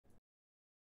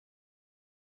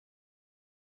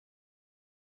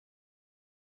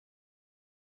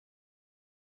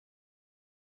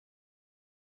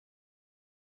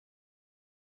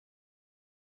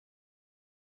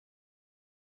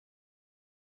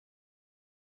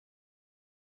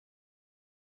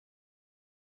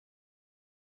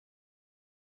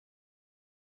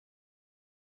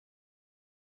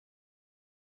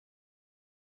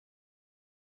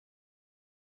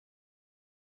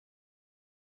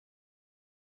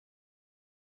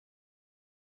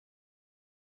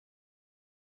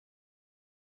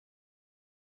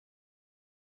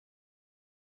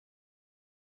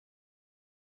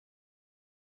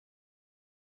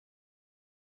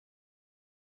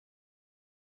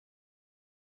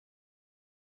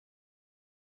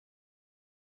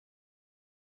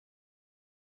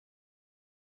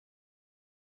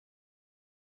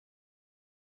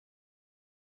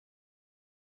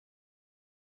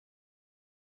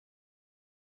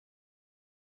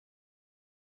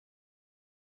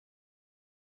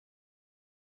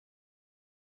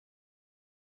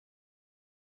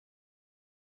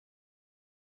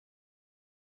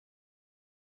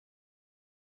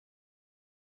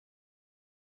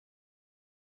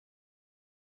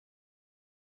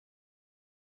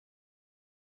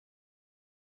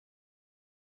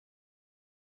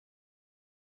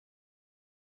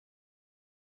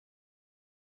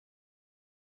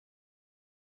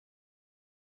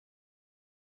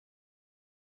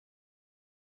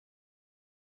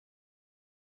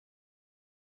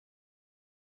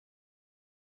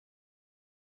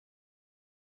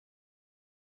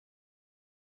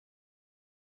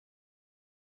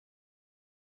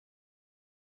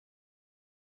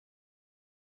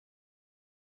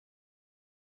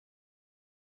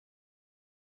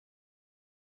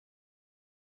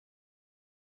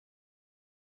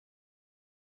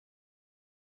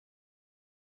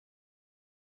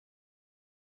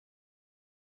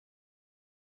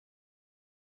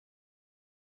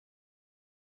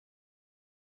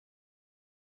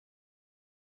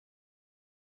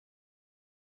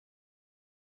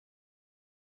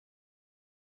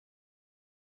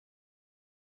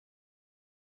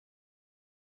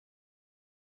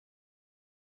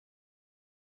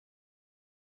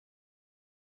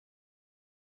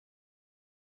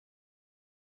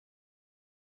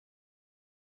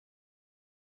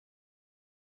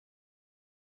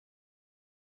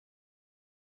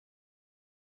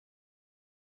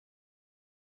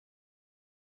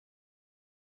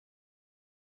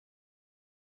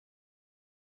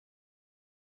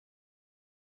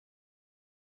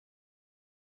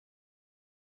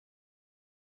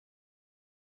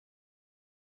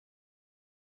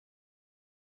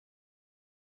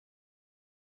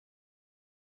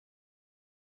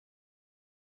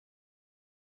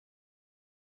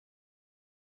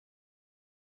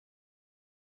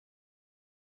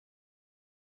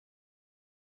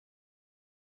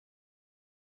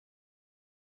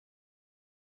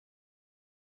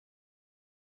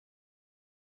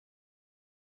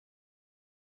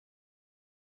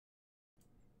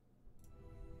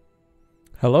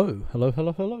Hello, hello,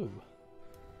 hello, hello.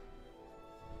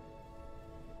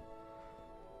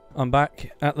 I'm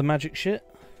back at the magic shit.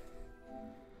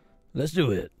 Let's do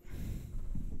it.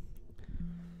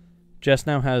 Jess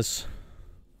now has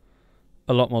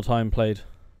a lot more time played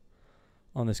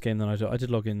on this game than I do. I did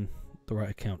log in the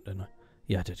right account, didn't I?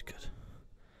 Yeah, I did. Good.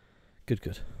 Good,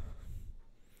 good.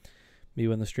 Me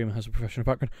when the streamer has a professional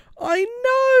background. I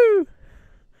know!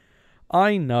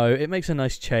 I know. It makes a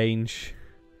nice change.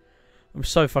 I'm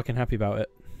so fucking happy about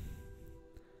it.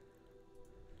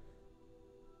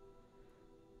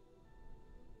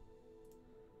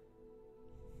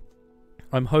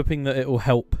 I'm hoping that it will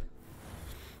help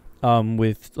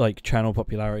with like channel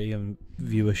popularity and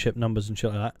viewership numbers and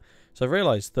shit like that. So I've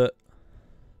realised that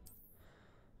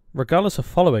regardless of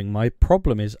following, my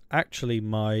problem is actually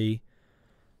my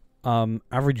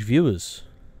average viewers.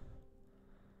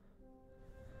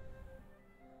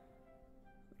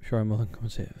 I'm sure I'm more than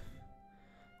commentative.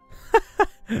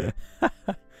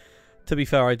 To be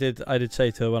fair, I did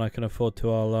say to her when I can afford to,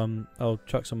 I'll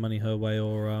chuck some money her way,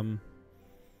 or I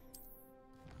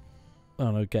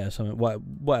don't know, get her something,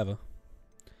 whatever.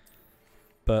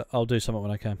 But I'll do something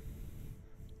when I can.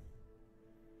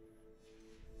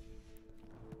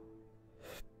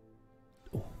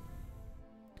 Oh.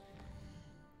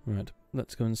 Right,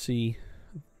 let's go and see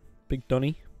Big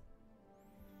Donny.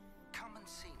 Come and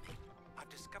see me. I've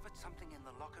discovered something in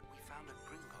the locket we found at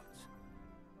Gringotts.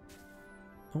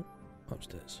 Oh,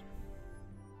 upstairs.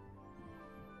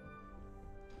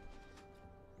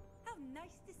 How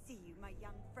nice to see you, my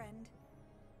young friend.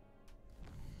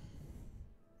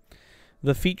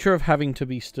 The feature of having to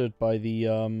be stood by the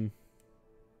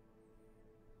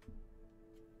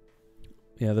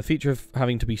the feature of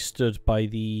having to be stood by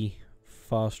the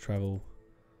fast travel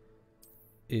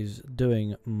is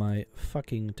doing my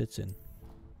fucking tits in.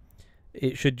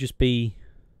 It should just be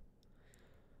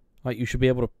like you should be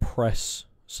able to press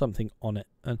something on it.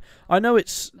 And I know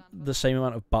it's the same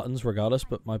amount of buttons regardless,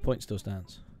 but my point still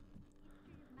stands.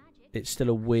 It's still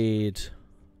a weird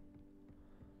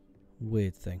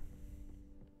thing.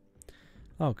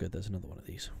 Oh good, there's another one of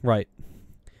these. Right.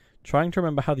 Trying to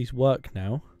remember how these work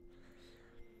now.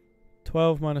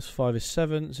 12 minus 5 is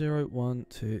 7. 0, 1,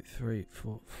 2, 3,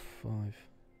 4, 5.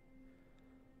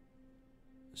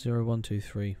 0, 1, 2,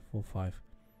 3, 4, 5,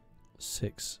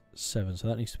 6, 7. So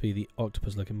that needs to be the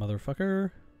octopus looking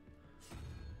motherfucker.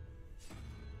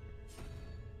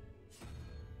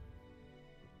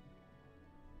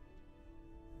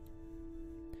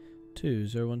 Two,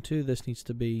 0, 1, 2. This needs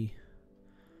to be...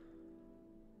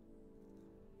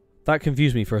 That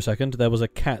confused me for a second. There was a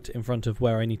cat in front of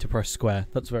where I need to press square.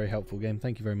 That's a very helpful game.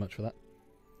 Thank you very much for that.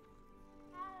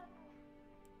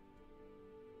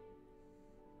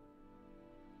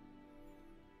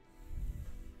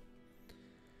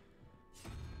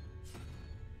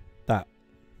 That.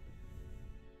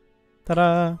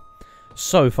 Ta-da!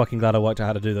 So fucking glad I worked out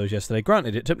how to do those yesterday.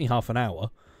 Granted, it took me half an hour.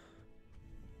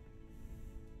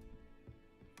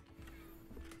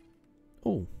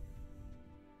 Ooh.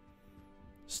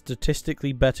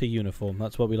 Statistically better uniform.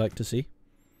 That's what we like to see.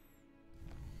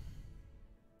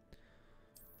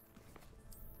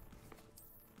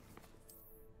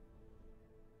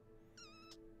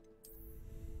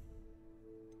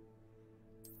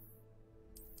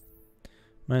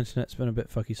 My internet's been a bit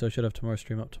fucky, so I should have tomorrow's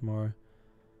stream up tomorrow.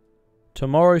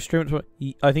 Tomorrow's stream up tomorrow?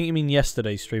 I think you mean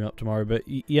yesterday's stream up tomorrow, but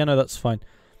yeah, no, that's fine.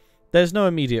 There's no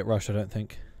immediate rush, I don't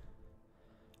think.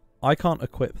 I can't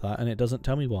equip that, and it doesn't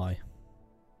tell me why.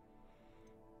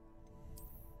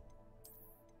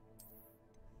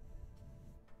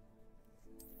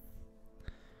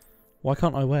 Why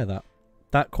can't I wear that?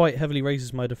 That quite heavily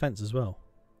raises my defense as well.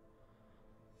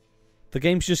 The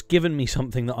game's just given me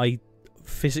something that I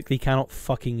physically cannot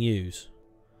fucking use.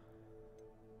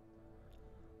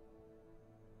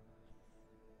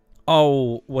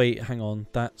 Oh, wait, hang on.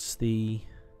 That's the...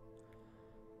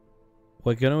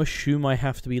 We're going to assume I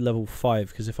have to be level 5,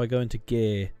 because if I go into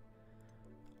gear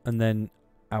and then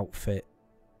outfit,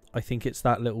 I think it's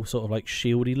that little sort of like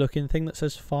shieldy looking thing that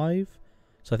says 5.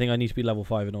 So I think I need to be level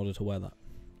 5 in order to wear that.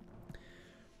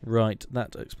 Right,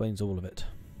 that explains all of it.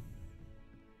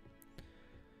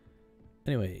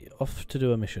 Anyway, off to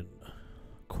do a mission.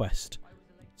 Quest.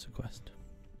 It's a quest.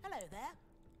 Hello there.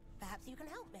 Perhaps you can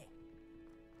help me.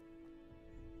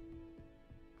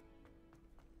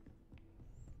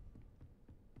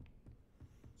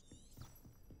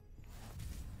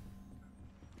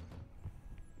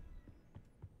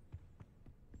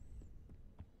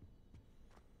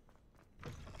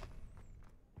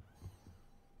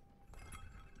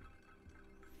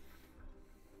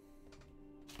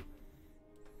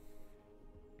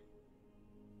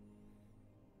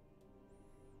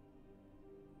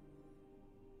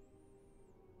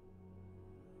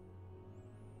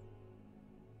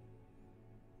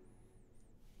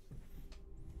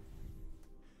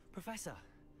 Professor,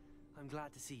 I'm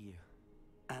glad to see you.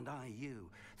 And I you.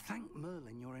 Thank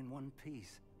Merlin you're in one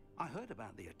piece. I heard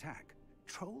about the attack.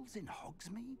 Trolls in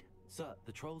Hogsmeade? Sir,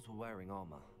 the trolls were wearing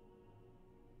armor.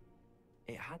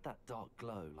 It had that dark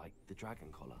glow like the dragon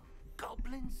collar.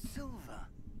 Goblin silver.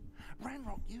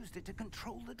 Ranrock used it to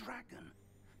control the dragon.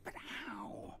 But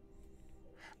how?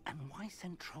 And why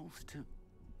send trolls to...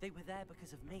 They were there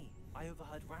because of me. I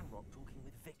overheard Ranrock talking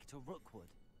with Victor Rookwood.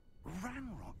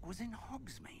 Ranrock was in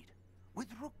Hogsmeade with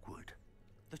Rookwood.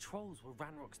 The trolls were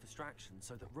Ranrock's distraction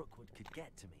so that Rookwood could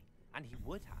get to me. And he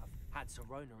would have, had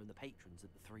Serona and the patrons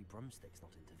at the Three Broomsticks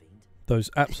not intervened. Those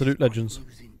absolute legends.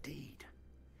 News indeed.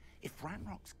 If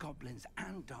Ranrock's goblins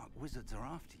and dark wizards are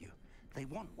after you, they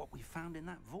want what we found in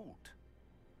that vault.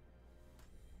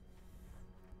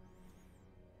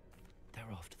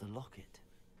 They're after the locket.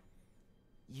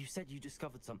 You said you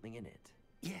discovered something in it.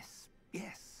 Yes,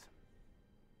 yes.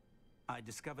 I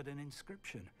discovered an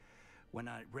inscription. When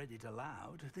I read it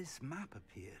aloud, this map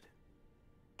appeared.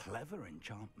 Clever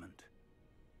enchantment.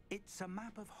 It's a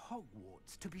map of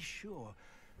Hogwarts, to be sure,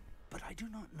 but I do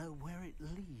not know where it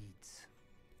leads.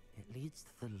 It leads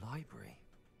to the library.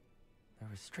 A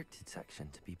restricted section,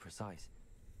 to be precise,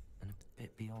 and a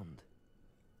bit beyond.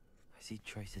 I see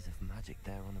traces of magic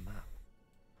there on the map.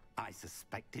 I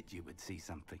suspected you would see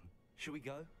something. Shall we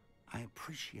go? I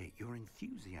appreciate your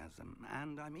enthusiasm,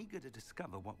 and I'm eager to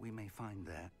discover what we may find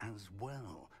there as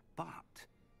well. But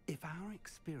if our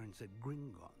experience at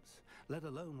Gringotts, let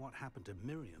alone what happened to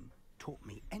Miriam, taught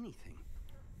me anything,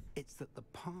 it's that the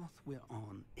path we're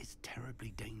on is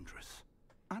terribly dangerous.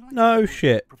 No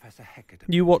shit. Professor Hecat.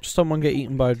 You watched someone get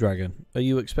eaten by a dragon. Are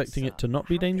you expecting it to not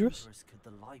be how dangerous? Could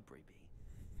the library be?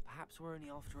 Perhaps we're only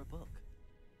after a book.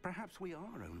 Perhaps we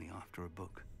are only after a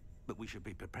book, but we should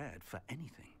be prepared for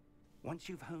anything. Once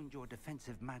you've honed your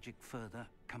defensive magic further,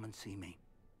 come and see me.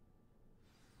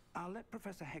 I'll let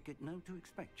Professor Hecat know to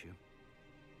expect you.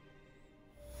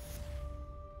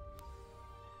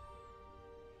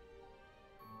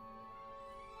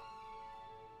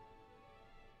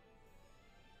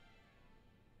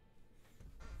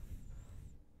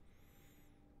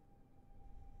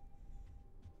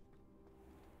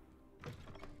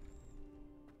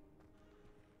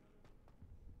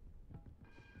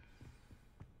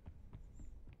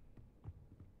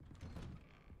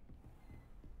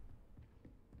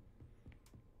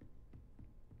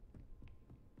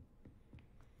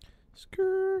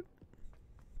 Skirt.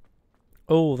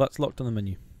 Oh, that's locked on the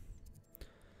menu.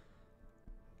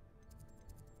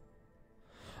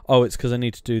 Oh, it's because I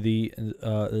need to do the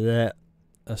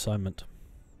assignment,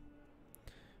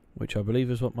 which I believe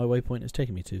is what my waypoint is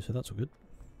taking me to, so that's all good.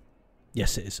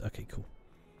 Yes, it is. Okay, cool.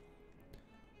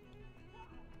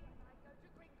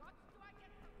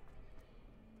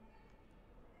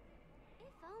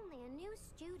 If only a new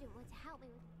student were to help me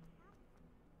with...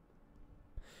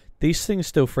 These things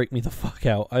still freak me the fuck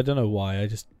out. I don't know why. I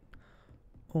just...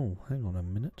 Oh, hang on a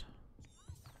minute.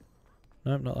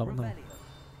 No, not that one. No.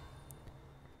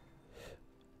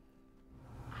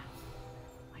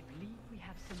 I believe we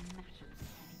have some matters.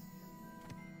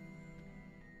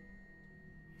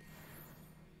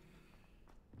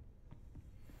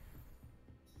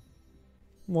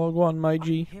 Well, go on, my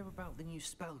G. Hear about the new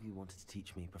spell you wanted to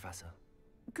teach me, Professor.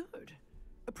 Good.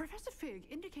 Professor Fig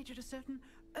indicated a certain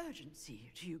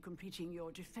urgency to you completing your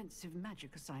defensive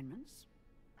magic assignments.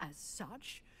 As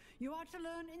such, you are to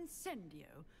learn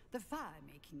Incendio, the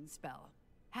fire-making spell,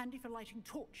 handy for lighting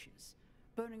torches,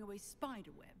 burning away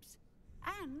spider webs,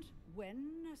 and,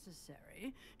 when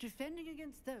necessary, defending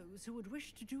against those who would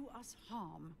wish to do us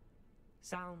harm.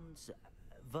 Sounds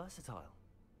versatile.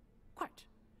 Quite.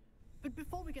 But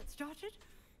before we get started,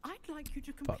 I'd like you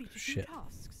to complete a few shit.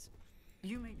 tasks.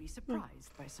 You may be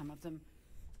surprised by some of them.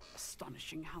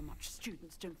 Astonishing how much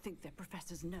students don't think their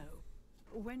professors know.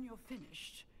 When you're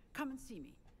finished, come and see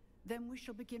me. Then we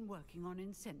shall begin working on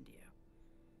Incendio.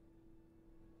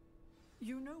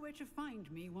 You know where to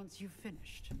find me once you've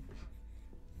finished.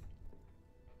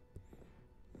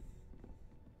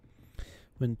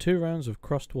 Win 2 rounds of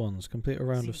crossed ones. Complete a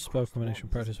round of spell combination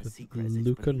practice with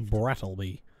Lucan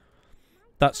Brattleby.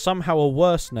 That's somehow a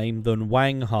worse name than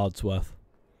Wang Hardsworth.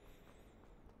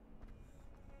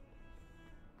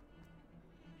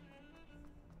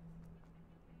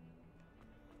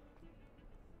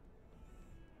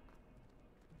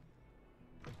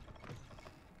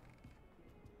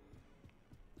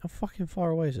 How fucking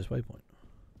far away is this waypoint?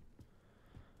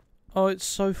 Oh, it's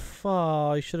so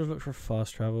far. I should have looked for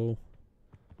fast travel.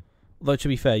 Although, to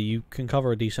be fair, you can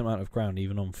cover a decent amount of ground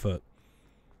even on foot,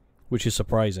 which is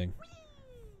surprising.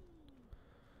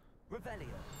 Revelio.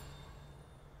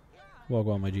 Well,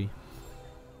 go on, my G.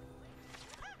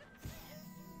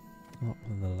 Not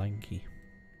the lanky.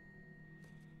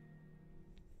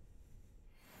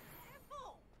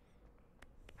 Careful!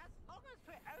 As long as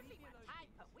we're only one time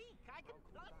per week, I can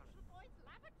plunge the boys'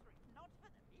 lavatory, not for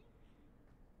the meat.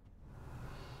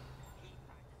 He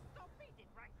tried to stop me, did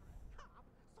rancorous carp,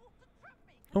 sought to trap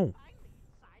me, Oh. confined me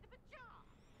inside of a jar.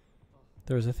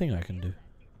 There is a thing I can do.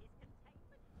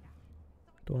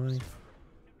 Do I?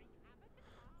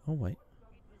 Oh wait.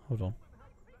 Hold on.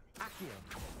 Accio.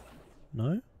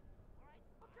 No?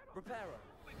 Reparo.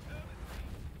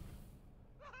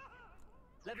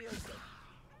 Levioso.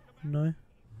 No.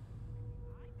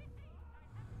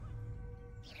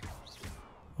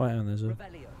 Right, and there's a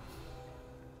Revelio.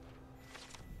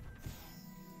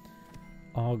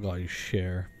 Argyll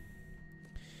share.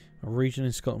 A region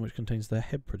in Scotland which contains the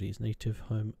Hebrides, native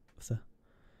home of the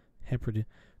Hebrides.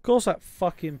 Of course, that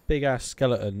fucking big ass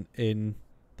skeleton in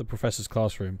the professor's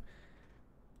classroom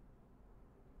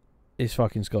is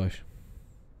fucking Scottish.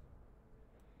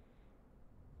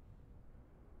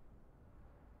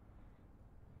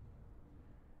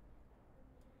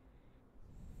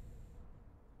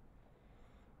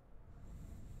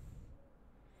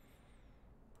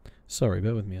 Sorry,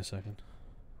 bear with me a second.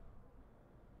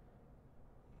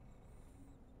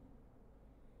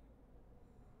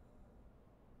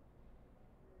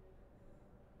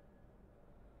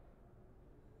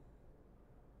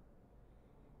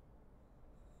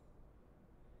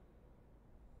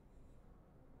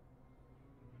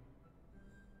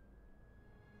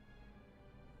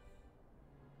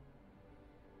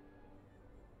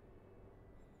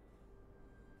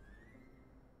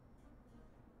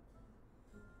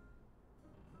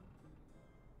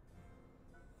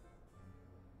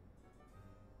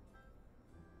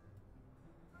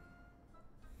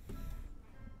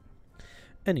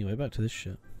 Anyway, back to this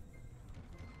shit.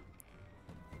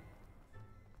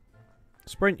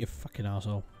 Sprint, you fucking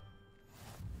asshole.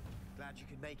 Glad you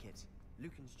could make it.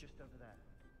 Lucan's just over there.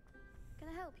 Can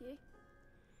I help you?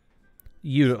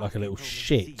 You look like a little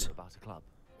Sebastian told me to see shit. you about a club.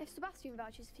 If Sebastian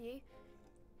vouches for you,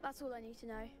 that's all I need to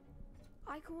know.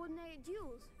 I coordinate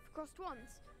duels for crossed ones.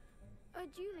 A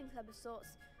dueling club of sorts.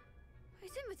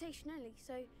 It's invitation only,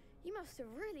 so you must have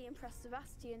really impressed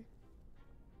Sebastian.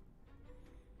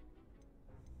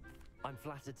 I'm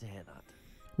flattered to hear that.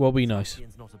 Well, be nice.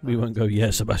 Sebastian's not a We won't go, bad-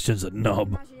 yeah, Sebastian's a I knob.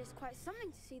 imagine it's quite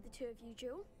something to see the two of you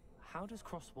duel. How does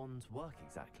cross wands work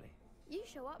exactly? You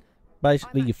show up,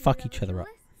 Basically, I you match fuck with each other up.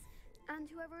 duelists, and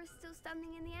whoever is still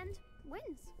standing in the end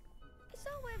wins. It's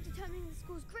our way of determining the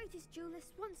school's greatest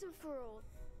duelist once and for all.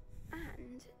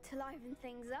 And to liven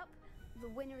things up, the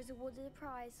winner is awarded a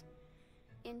prize.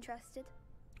 Interested?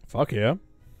 Fuck yeah.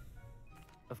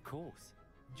 Of course.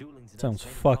 Dueling's an Sounds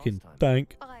entertaining fucking pastime.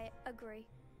 dank. I agree.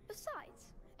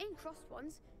 Besides, in crossed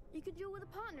ones, you could duel with a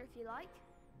partner if you like.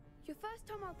 Your first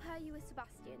time I'll pair you with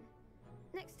Sebastian.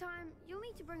 Next time, you'll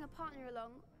need to bring a partner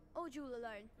along, or duel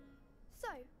alone. So,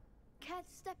 care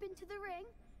to step into the ring?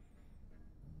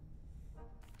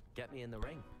 Get me in the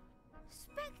ring.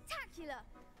 Spectacular!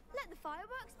 Let the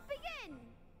fireworks begin!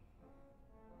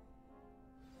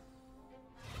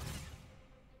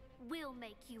 We'll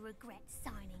make you regret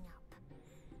signing up.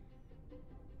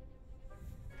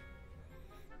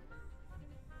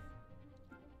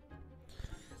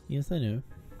 Yes, I know.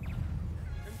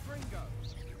 Confringo.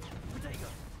 Protego.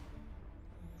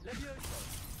 Levioso.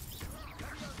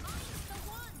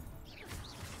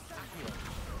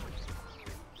 Accio.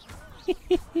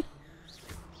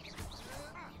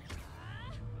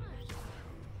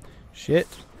 Shit.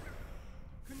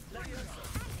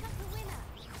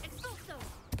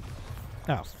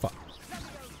 Ah, fuck.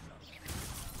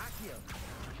 Accio.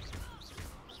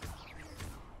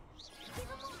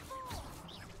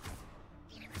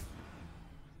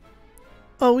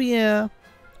 Oh, yeah.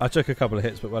 I took a couple of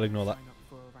hits, but we'll ignore that. Sign up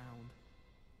for a round.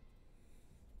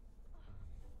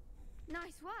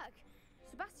 Nice work!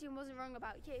 Sebastian wasn't wrong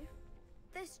about you.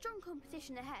 There's strong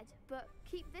competition ahead, but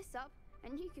keep this up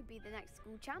and you could be the next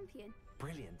school champion.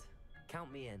 Brilliant.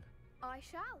 Count me in. I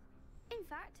shall. In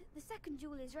fact, the second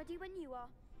duel is ready when you are.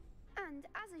 And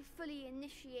as a fully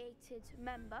initiated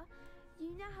member,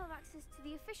 you now have access to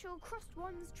the official Crossed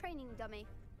Wands training dummy.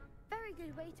 Very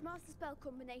good way to master spell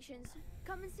combinations.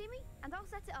 Come and see me, and I'll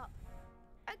set it up.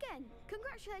 Again,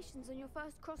 congratulations on your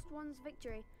first Crossed Wands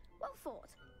victory. Well fought.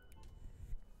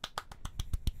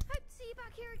 Hope to see you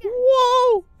back here again.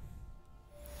 Whoa!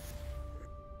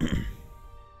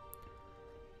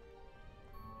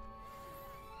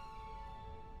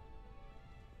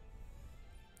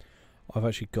 I've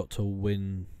actually got to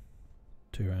win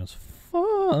 2 rounds.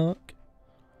 Fuck!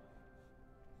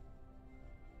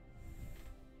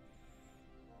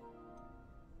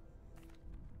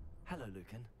 Hello. Hello,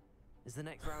 Lucan. Is the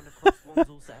next round of crossed wands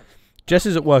all set? Jess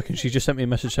is at work and she just sent me a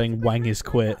message saying Wang is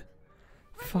quit.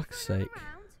 Fuck's sake.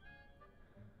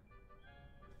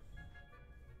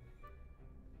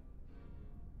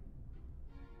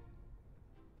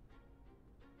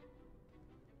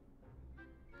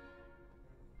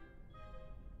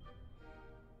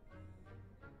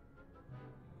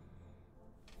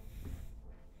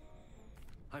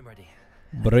 I'm ready.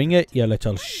 Bring it, you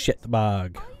little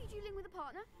shitbag. Are you dueling with a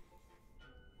partner?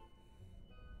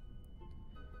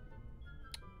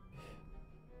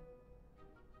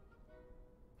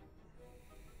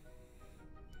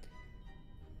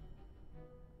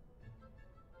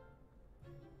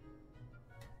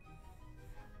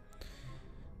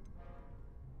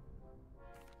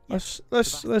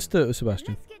 Let's do it with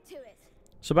Sebastian. Let's get to it.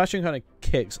 Sebastian kind of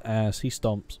kicks ass. He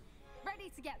stomps. Ready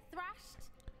to get thrashed?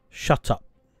 Shut up.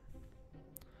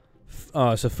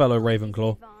 Oh, it's a fellow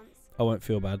Ravenclaw. Advance. I won't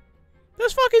feel bad.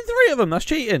 There's fucking 3 of them. That's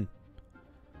cheating.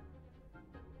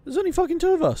 There's only fucking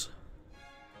 2 of us.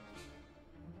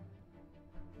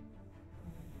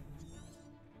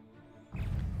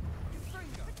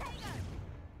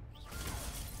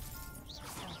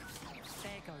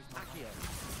 There goes Accio.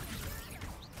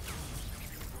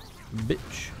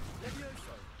 Bitch.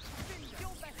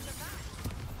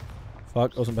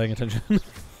 Fuck, I wasn't paying attention.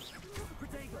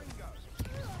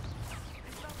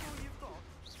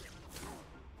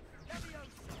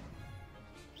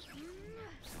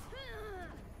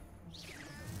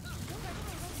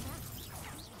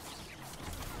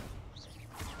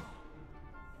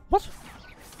 What?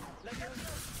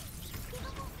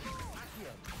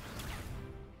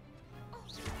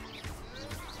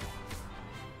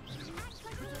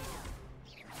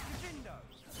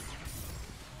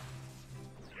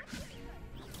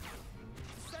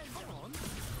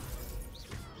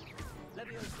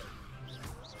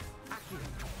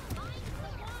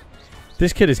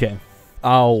 This kid is getting...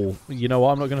 Oh, you know what?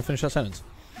 I'm not going to finish that sentence.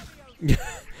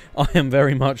 I am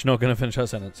very much not going to finish that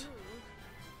sentence.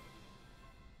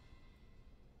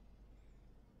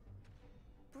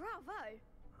 Bravo!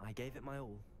 I gave it my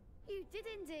all. You did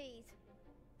indeed.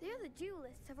 The other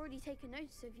duelists have already taken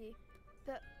notice of you,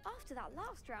 but after that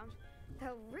last round,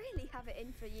 they'll really have it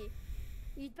in for you.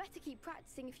 You'd better keep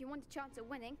practicing if you want a chance at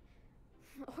winning,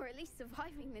 or at least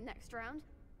surviving the next round.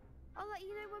 I'll let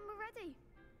you know when we're ready.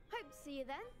 Hope to see you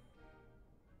then.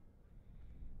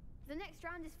 The next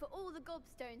round is for all the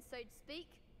gobstones, so to speak.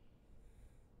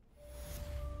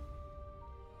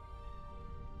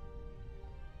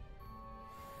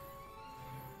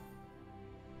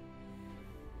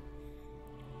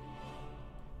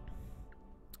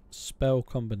 Spell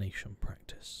combination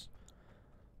practice.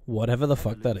 Whatever the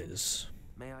fuck that is.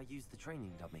 May I use the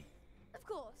training dummy? Of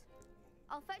course.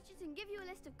 I'll fetch it and give you a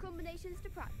list of combinations to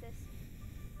practice.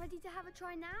 Ready to have a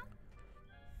try now?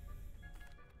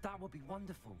 That would be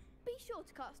wonderful. Be sure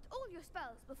to cast all your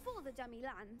spells before the dummy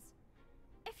lands.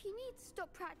 If you need to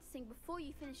stop practicing before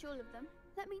you finish all of them,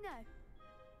 let me know.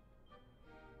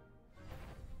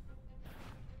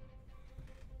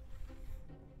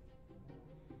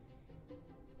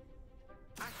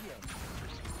 Accio.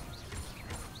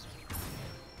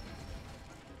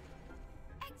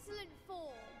 Excellent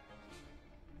form.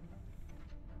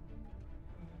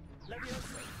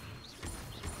 Leviosa.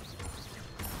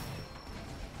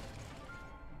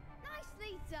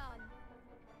 Nicely done.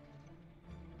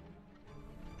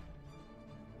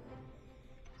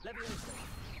 Leviosa.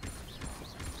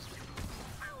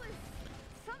 That was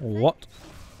something. What?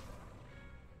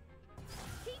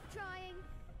 Keep trying.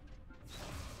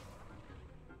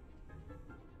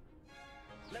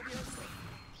 Leviosa.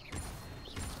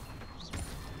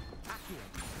 Accio.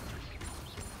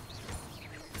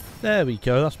 There we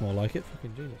go. That's more like it.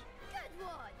 Fucking Jesus. Good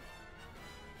one.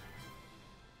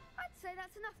 I'd say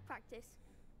that's enough practice.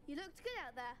 You looked good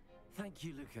out there. Thank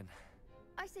you, Lucan.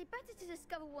 I say better to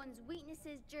discover one's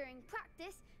weaknesses during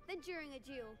practice than during a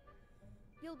duel.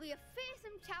 You'll be a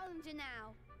fearsome challenger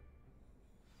now.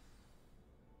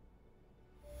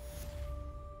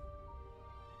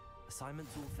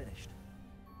 Assignment's all finished.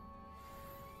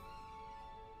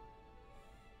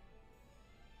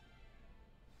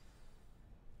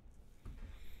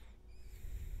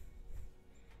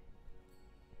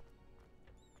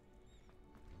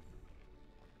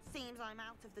 Seems I'm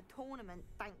out of the tournament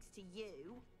thanks to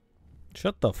you.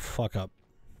 Shut the fuck up.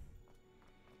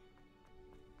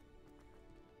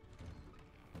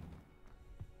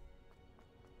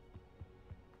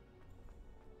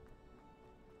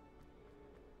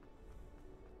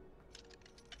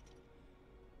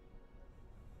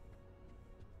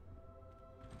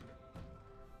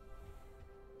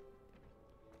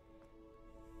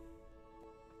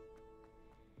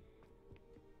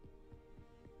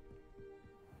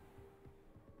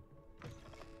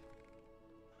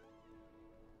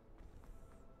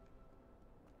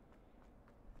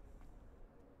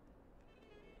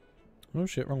 Oh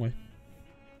shit, wrong way.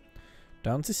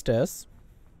 Down the stairs.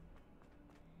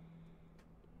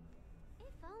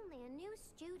 If only a new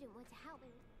student were to help me.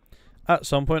 At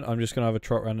some point, I'm just going to have a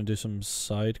trot around and do some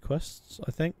side quests,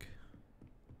 I think.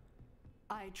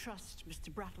 I trust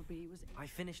Mr. Brattleby was I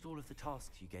finished all of the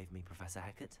tasks you gave me, Professor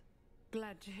Hackett.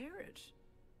 glad to hear it.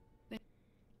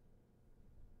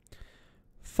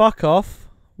 Fuck off.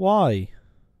 Why?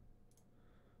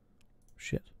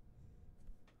 Shit.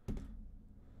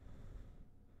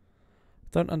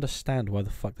 Don't understand why the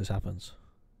fuck this happens.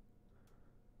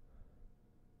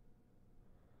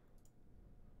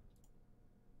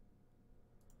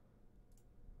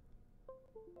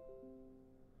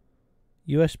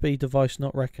 USB device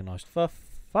not recognized. For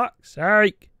fuck's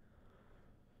sake!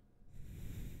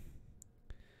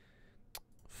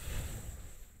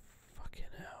 Fucking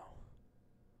hell.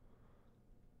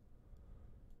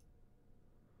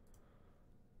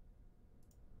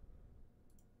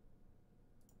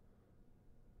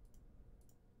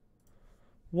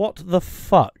 What the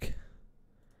fuck?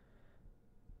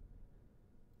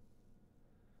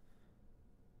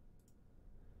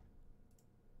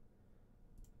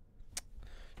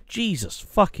 Jesus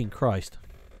fucking Christ.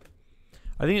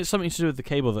 I think it's something to do with the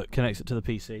cable that connects it to the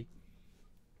PC.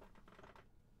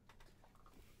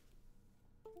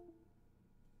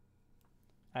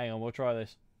 Hang on, we'll try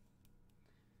this.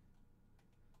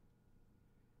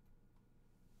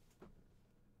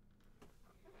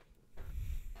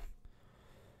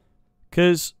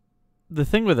 Because the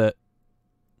thing with it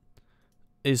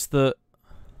is that...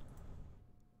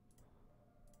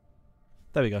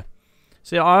 There we go.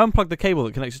 See, I unplugged the cable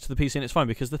that connects it to the PC and it's fine,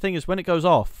 because the thing is, when it goes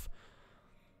off,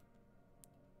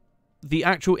 the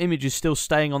actual image is still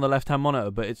staying on the left-hand monitor,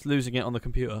 but it's losing it on the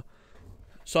computer.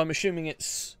 So I'm assuming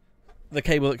it's the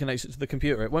cable that connects it to the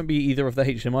computer. It won't be either of the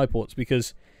HDMI ports,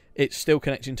 because it's still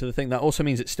connecting to the thing. That also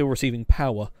means it's still receiving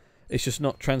power. It's just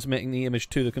not transmitting the image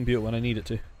to the computer when I need it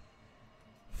to.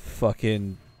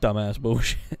 Fucking dumbass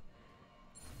bullshit.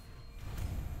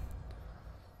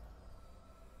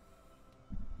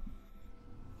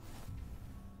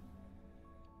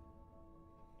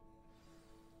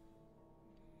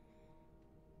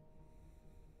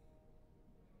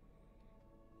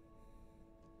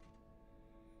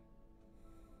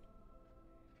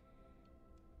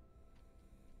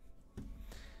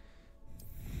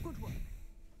 Good work.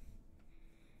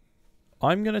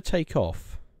 I'm going to take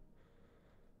off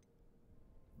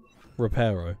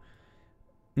Reparo.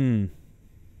 Because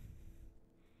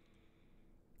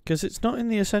it's not in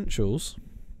the essentials.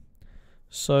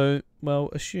 So, well,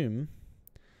 assume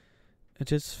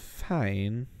it is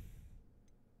fine.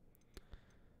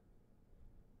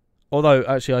 Although,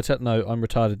 actually, no, I'm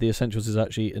retarded. The essentials is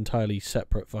actually entirely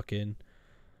separate fucking...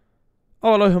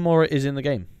 Oh, hello, Homura is in the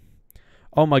game.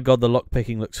 Oh my god, the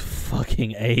lockpicking looks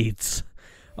fucking AIDS.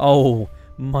 Oh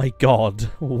my god,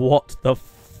 what the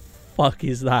fuck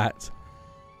is that?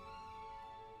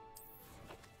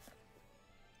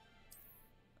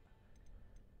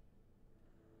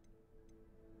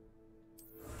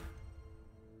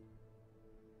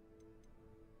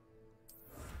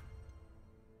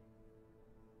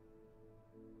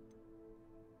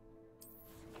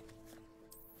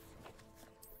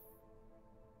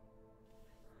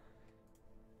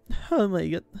 Oh my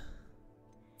god.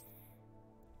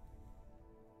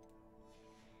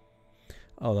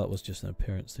 Oh, that was just an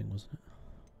appearance thing, wasn't it?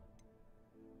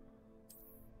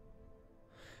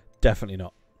 Definitely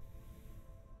not.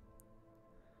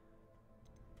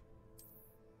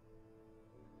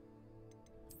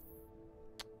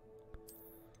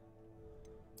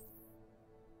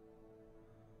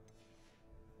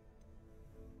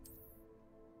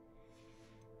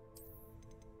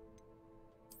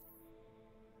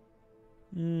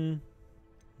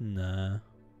 Nah.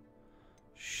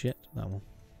 Shit, that one.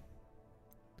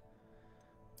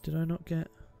 Did I not get...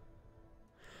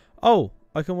 Oh,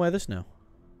 I can wear this now.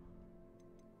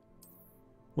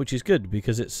 Which is good,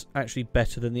 because it's actually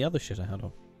better than the other shit I had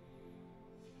on.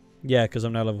 Yeah, because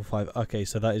I'm now level 5. Okay,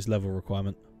 so that is level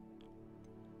requirement.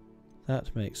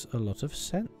 That makes a lot of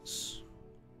sense.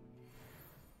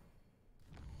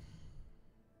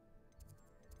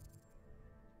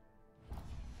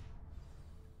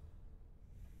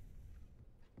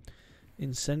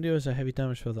 Incendio is a heavy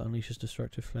damage spell that unleashes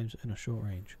destructive flames in a short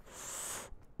range.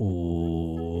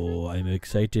 Oh, I'm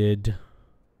excited.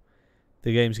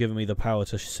 The game's giving me the power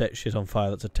to set shit on fire.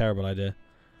 That's a terrible idea.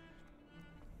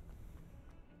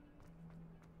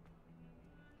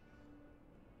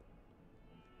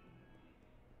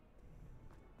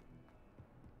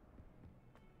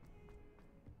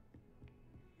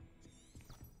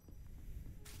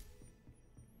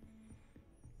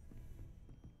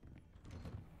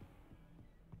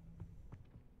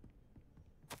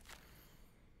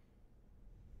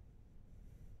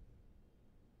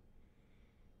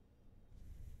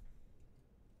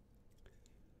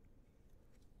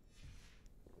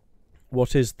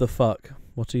 What is the fuck?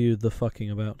 What are you the fucking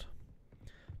about?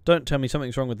 Don't tell me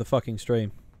something's wrong with the fucking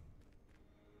stream.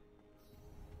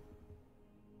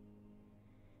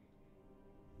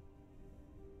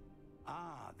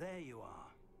 Ah, there you are.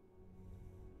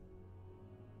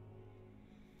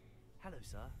 Hello,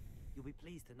 sir. You'll be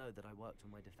pleased to know that I worked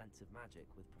on my defensive magic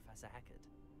with Professor Heckert.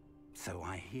 So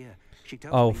I hear. She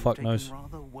tells Oh, me fuck you've knows. taken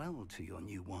rather well to your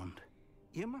new wand.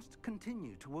 You must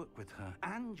continue to work with her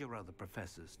and your other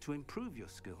professors to improve your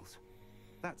skills.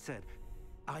 That said,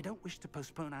 I don't wish to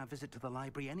postpone our visit to the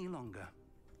library any longer.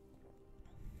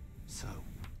 So,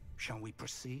 shall we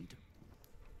proceed?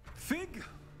 Fig,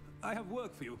 I have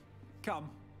work for you. Come.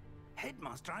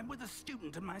 Headmaster, I'm with a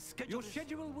student and my schedule Your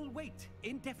schedule will wait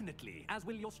indefinitely, as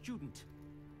will your student.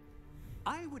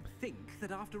 I would think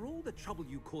that after all the trouble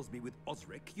you caused me with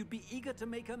Osric, you'd be eager to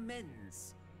make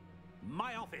amends.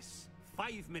 My office,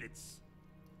 5 minutes.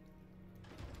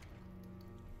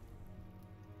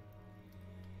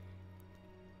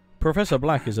 Professor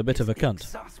Black is a bit of a cunt.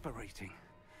 Exasperating.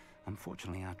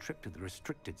 Unfortunately, our trip to the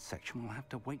restricted section will have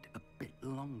to wait a bit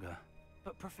longer.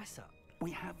 But Professor...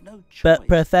 We have no choice. But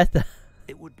Professor...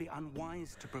 It would be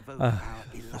unwise to provoke our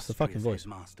that's the fucking illustrious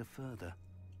voice. headmaster further.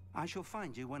 I shall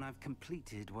find you when I've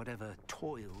completed whatever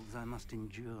toils I must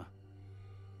endure.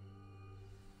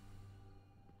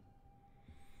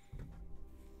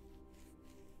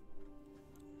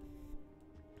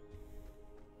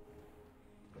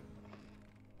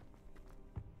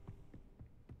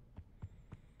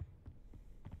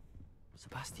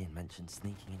 Sebastian mentioned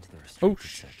sneaking into the Oh, restricted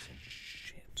section.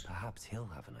 shit. Perhaps he'll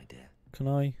have an idea. Can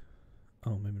I?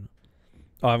 Oh, maybe not.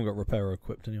 Oh, I haven't got repairer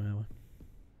equipped anyway, have I?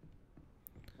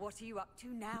 What are you up to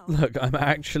now? Look, I'm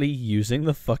actually using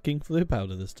the fucking flu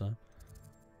powder this time.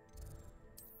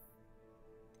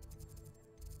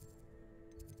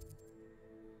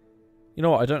 You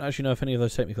know what? I don't actually know if any of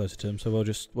those take me closer to him, so we'll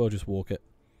just walk it.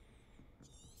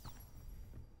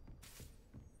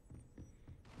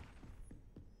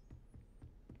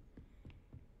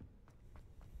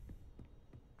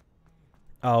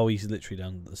 Oh, he's literally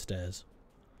down the stairs.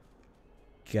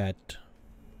 God.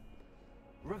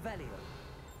 Revelio.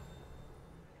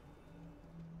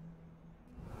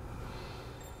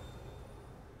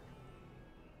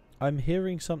 I'm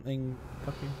hearing something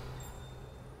fucking...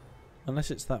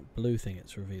 Unless it's that blue thing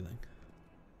it's revealing.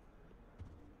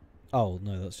 Oh,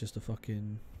 no, that's just a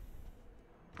fucking...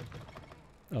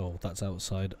 Oh, that's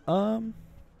outside.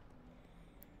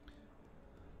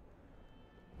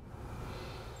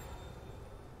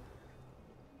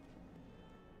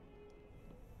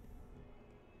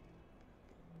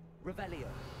 Revelio.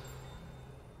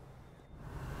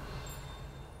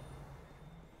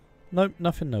 Nope,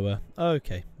 nothing nowhere.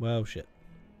 Okay, well, shit.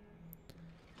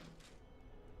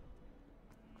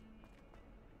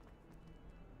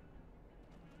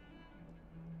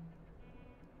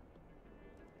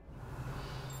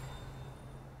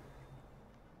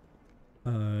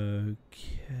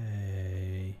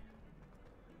 Okay.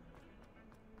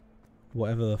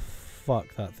 Whatever the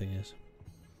fuck that thing is.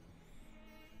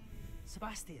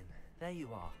 Sebastian, there you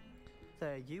are.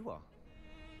 There you are.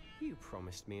 You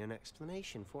promised me an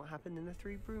explanation for what happened in the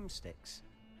Three Broomsticks.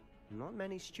 Not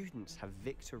many students have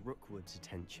Victor Rookwood's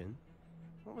attention.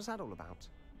 What was that all about?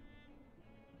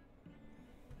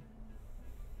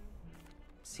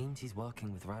 Seems he's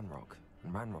working with Ranrock,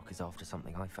 and Ranrock is after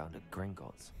something I found at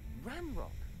Gringotts.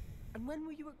 Ranrock? And when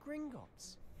were you at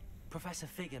Gringotts? Professor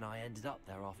Fig and I ended up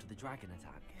there after the dragon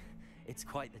attack. It's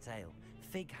quite the tale.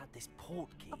 Fig had this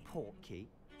portkey. A portkey?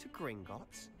 To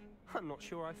Gringotts? I'm not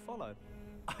sure I follow.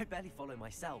 I barely follow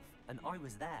myself, and I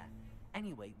was there.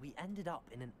 Anyway, we ended up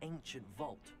in an ancient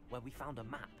vault where we found a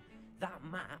map. That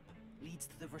map leads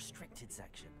to the restricted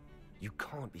section. You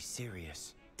can't be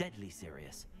serious. Deadly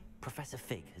serious. Professor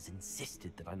Fig has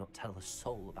insisted that I not tell a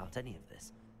soul about any of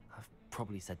this. I've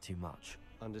probably said too much.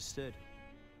 Understood.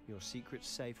 Your secret's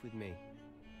safe with me.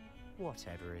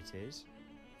 Whatever it is.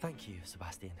 Thank you,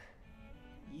 Sebastian.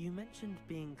 You mentioned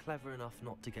being clever enough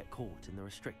not to get caught in the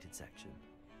restricted section.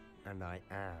 And I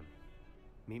am.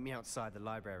 Meet me outside the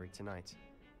library tonight.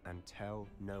 And tell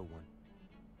no one.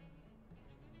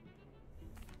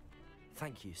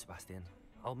 Thank you, Sebastian.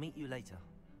 I'll meet you later.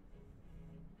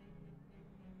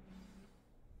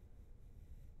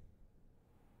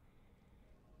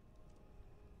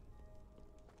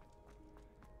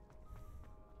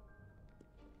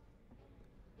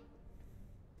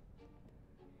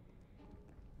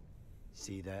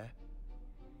 See there?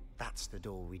 That's the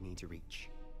door we need to reach.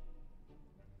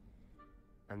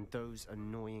 And those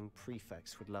annoying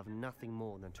prefects would love nothing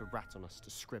more than to rat on us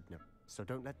to Scribner, so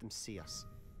don't let them see us.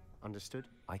 Understood?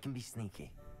 I can be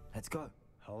sneaky. Let's go.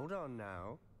 Hold on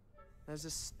now. There's a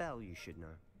spell you should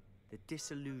know. The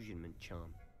Disillusionment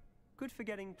Charm. Good for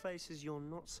getting places you're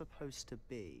not supposed to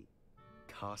be.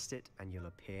 Cast it and you'll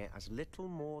appear as little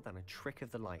more than a trick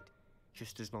of the light,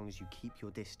 just as long as you keep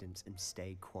your distance and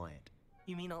stay quiet.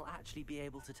 You mean I'll actually be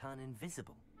able to turn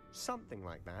invisible? Something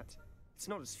like that. It's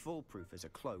not as foolproof as a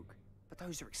cloak, but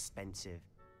those are expensive.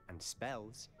 And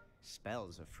spells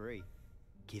are free.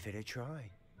 Give it a try.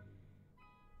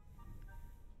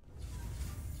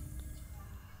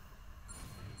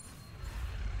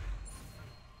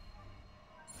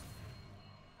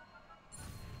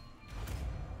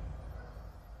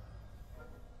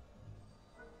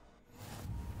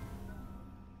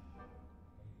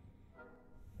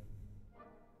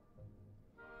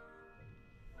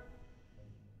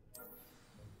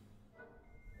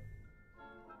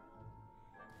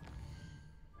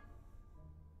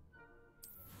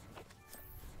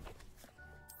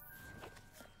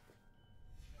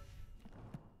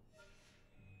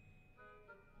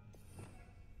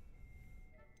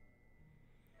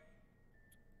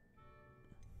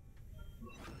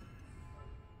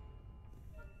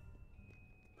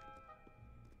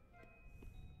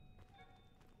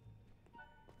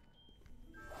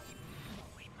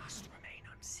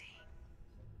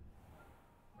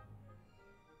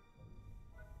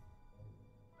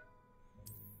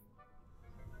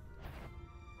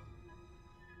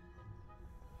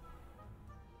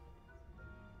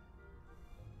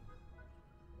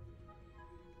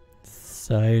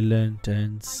 Silent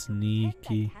and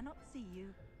sneaky. Cannot see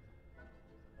you.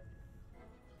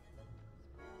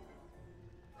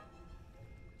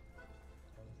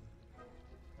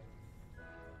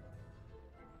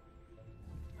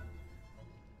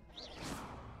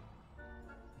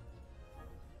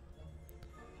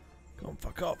 Go on,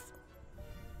 fuck off.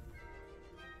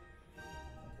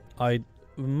 I'd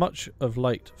much have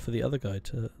liked for the other guy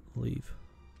to leave.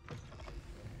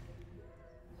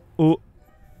 Oh.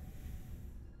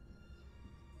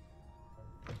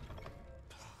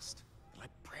 Blast. The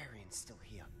librarian's still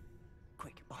here.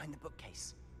 Quick, behind the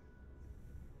bookcase.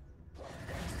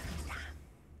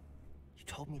 You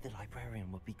told me the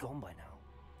librarian would be gone by now.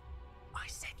 I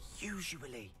said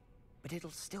usually, but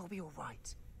it'll still be all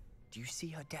right. Do you see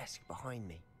her desk behind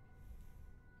me?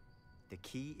 The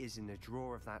key is in the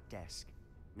drawer of that desk.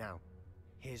 Now,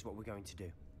 here's what we're going to do.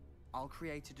 I'll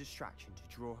create a distraction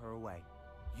to draw her away.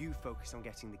 You focus on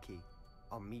getting the key.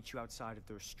 I'll meet you outside of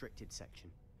the restricted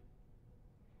section.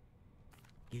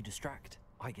 You distract,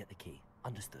 I get the key.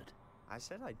 Understood. I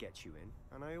said I'd get you in,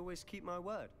 and I always keep my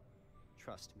word.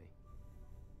 Trust me.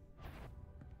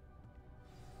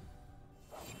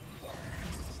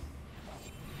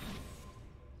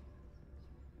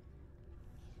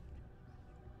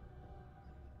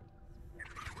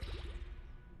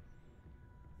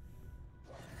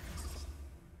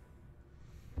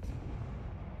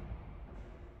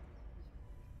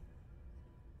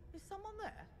 Is someone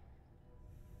there?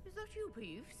 Is that you,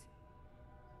 Peeves?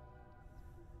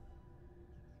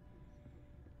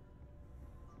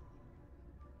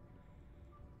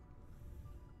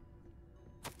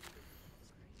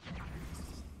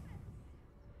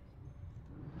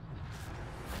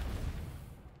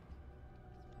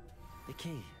 The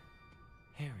key.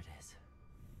 Here it is.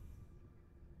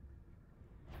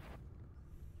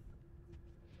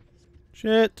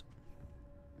 Shit.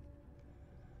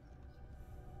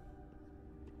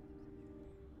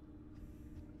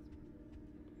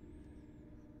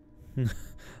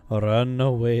 Run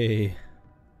away.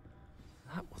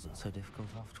 That wasn't so difficult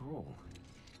after all.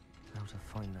 How to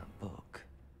find that book.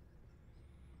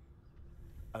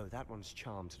 Oh, that one's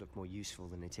charmed to look more useful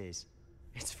than it is.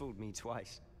 It's fooled me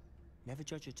twice. Never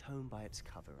judge a tome by its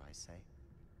cover, I say.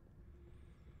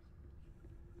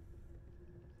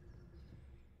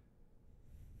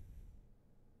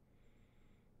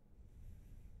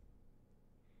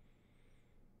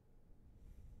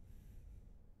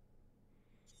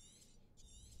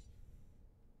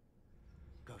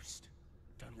 Ghost,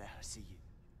 don't let her see you.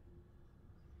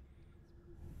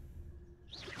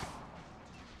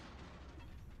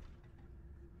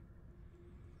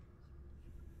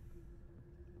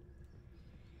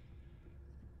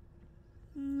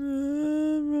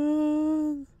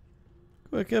 Run.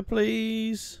 Quicker,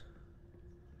 please.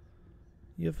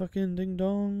 You fucking ding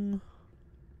dong.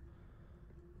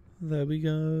 There we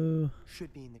go.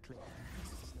 Should be in the clip.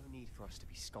 There's no need for us to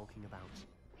be skulking about.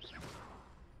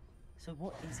 So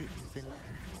what is it you've been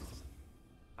looking for?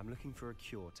 I'm looking for a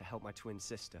cure to help my twin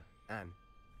sister, Anne,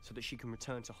 so that she can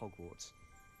return to Hogwarts.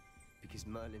 Because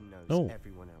Merlin knows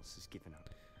everyone else has given up.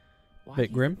 Why Bit do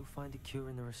you grim. think we'll find a cure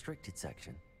in the restricted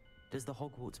section? Does the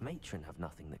Hogwarts matron have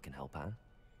nothing that can help Anne?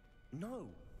 No,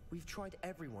 we've tried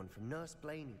everyone from Nurse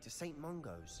Blaney to St.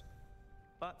 Mungo's.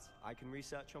 But I can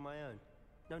research on my own.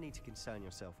 No need to concern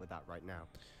yourself with that right now.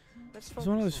 There's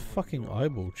one of those fucking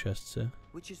eyeball chests here.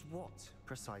 Which is what,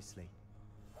 precisely?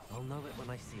 I'll know it when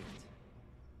I see it.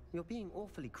 You're being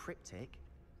awfully cryptic.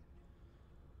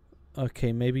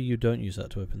 Okay, maybe you don't use that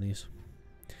to open these.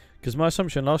 Because my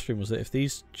assumption last stream was that if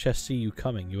these chests see you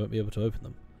coming, you won't be able to open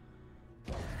them.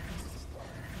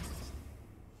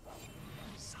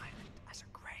 Silent as a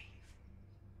grave.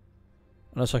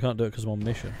 Unless I can't do it because I'm on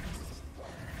mission.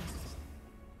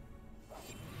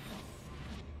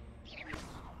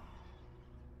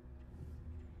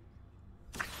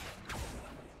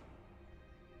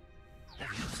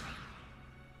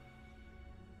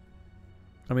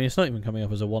 I mean, it's not even coming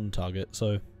up as a 1 target,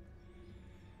 so...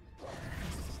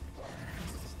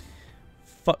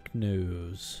 Fuck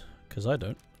knows. Because I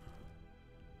don't.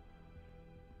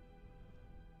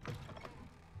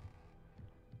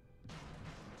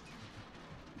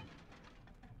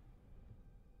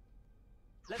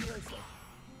 Leviosa.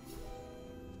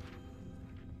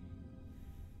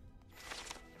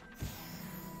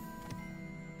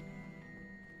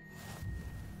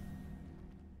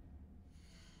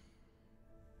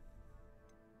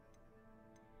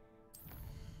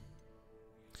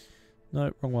 No,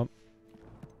 wrong one.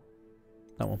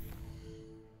 That one.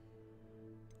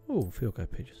 Oh, field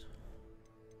guide pages.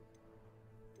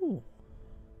 Ooh.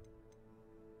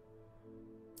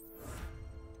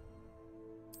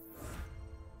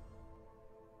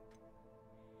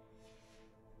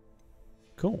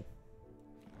 Cool.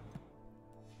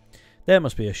 There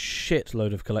must be a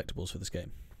shitload of collectibles for this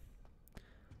game.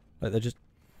 Like, they're just...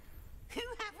 Who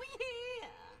have we here?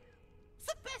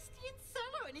 Sebastian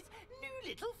Solo and his new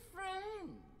little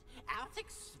friend. Out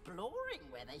exploring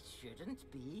where they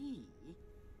shouldn't be.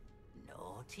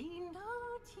 Naughty,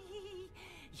 naughty.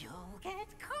 You'll get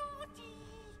caughty.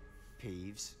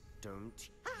 Peeves, don't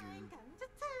you... I'm going to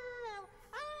tell.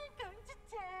 I'm going to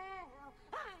tell.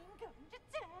 I'm going to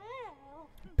tell.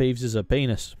 Peeves is a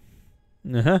penis.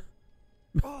 Uh-huh.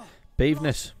 Oh,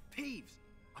 Peeveness. Peeves!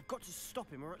 I've got to stop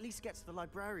him, or at least get to the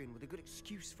librarian with a good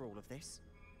excuse for all of this.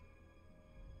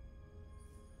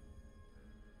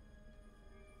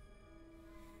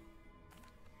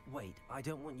 Wait, I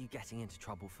don't want you getting into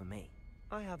trouble for me.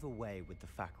 I have a way with the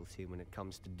faculty when it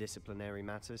comes to disciplinary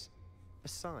matters.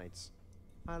 Besides,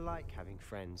 I like having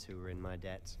friends who are in my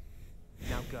debt.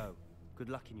 Now go. Good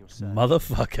luck in your search.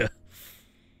 Motherfucker.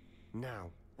 Now,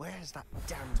 where has that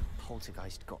damned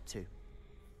poltergeist got to?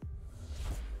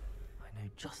 I know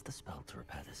just the spell to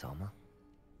repair this armor.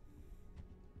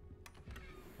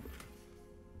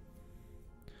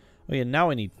 Oh yeah, now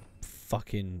I need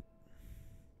fucking...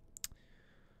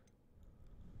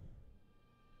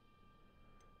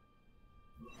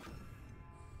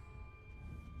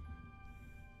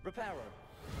 Reparo.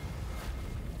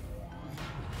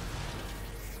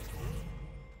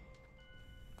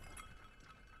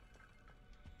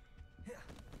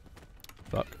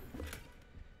 Fuck.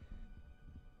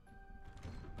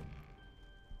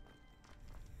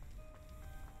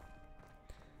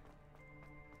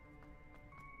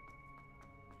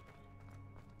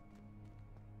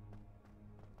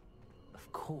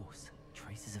 Of course,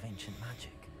 traces of ancient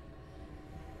magic.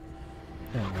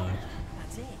 Oh no.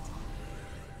 That's it.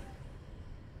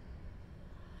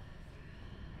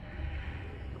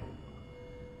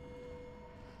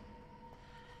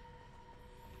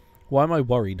 Why am I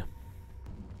worried?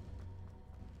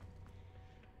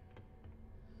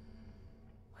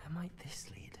 Where might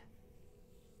this lead?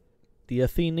 The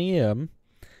Athenaeum?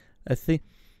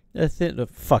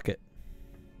 Fuck it.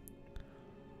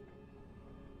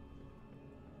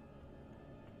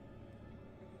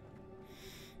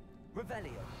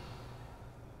 Revelio.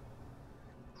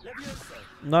 Leviosa.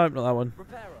 No, not that one.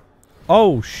 Reparo.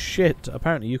 Oh shit!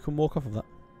 Apparently you can walk off of that.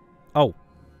 Oh.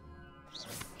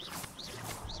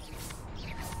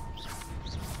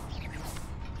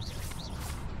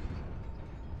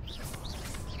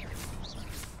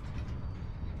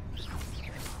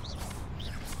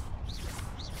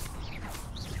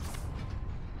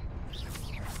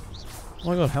 Oh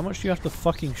my god, how much do you have to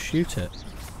fucking shoot it?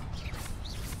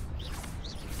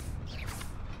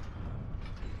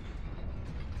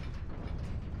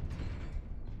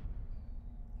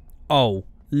 Oh,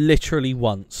 literally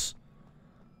once.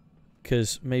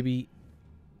 Because maybe...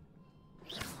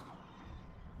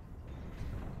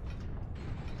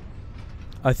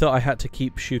 I thought I had to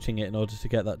keep shooting it in order to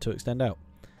get that to extend out.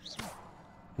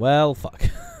 Well, fuck.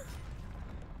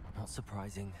 Not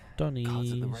surprising. Cards at the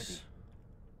ready. Donnies.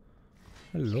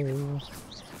 Hello.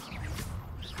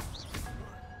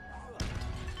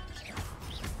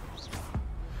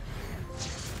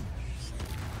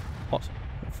 What?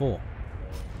 What for?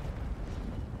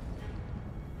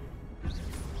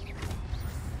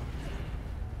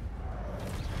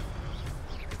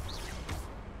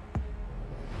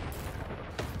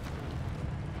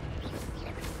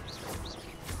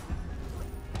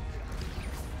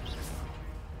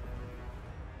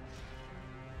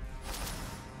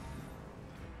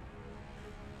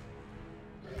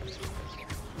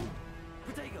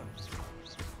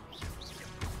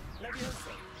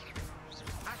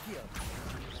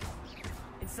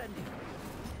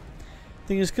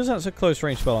 Thing is, because that's a close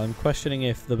range spell, I'm questioning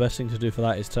if the best thing to do for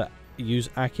that is to use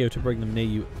Accio to bring them near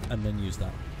you and then use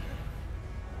that.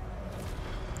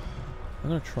 I'm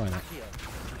gonna try that.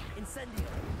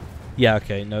 Yeah,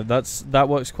 okay, no, that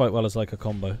works quite well as like a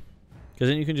combo, because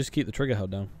then you can just keep the trigger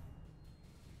held down.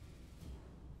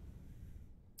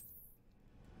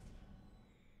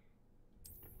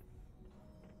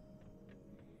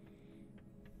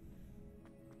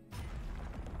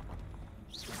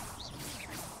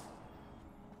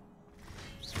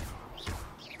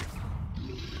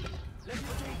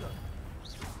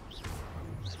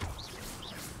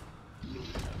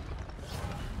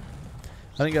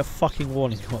 I didn't get a fucking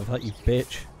warning come out of that, you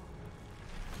bitch.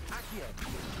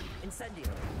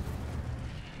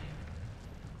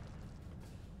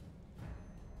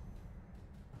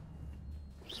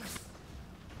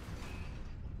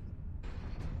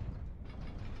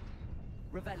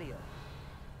 Revelio.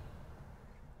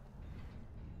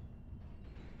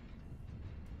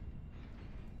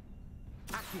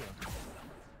 Accio.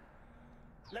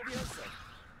 Levioso.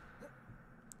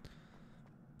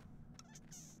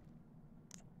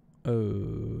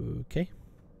 Okay.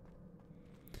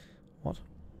 What?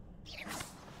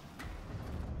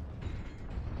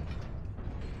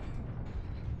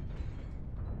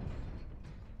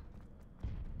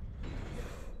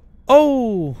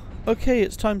 Oh! Okay,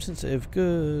 it's time sensitive.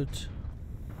 Good.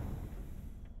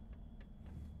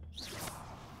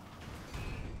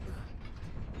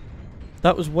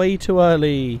 That was way too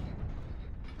early.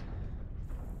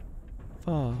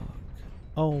 Fuck.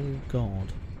 Oh,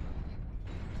 God.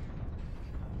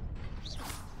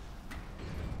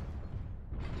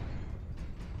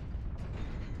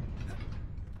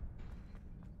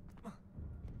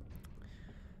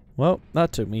 Well,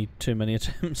 that took me too many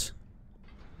attempts.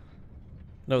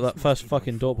 No, that first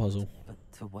fucking door puzzle. But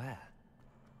to where?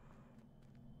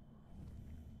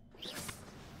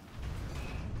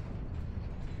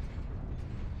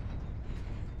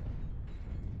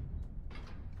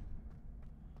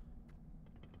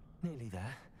 Nearly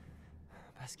there.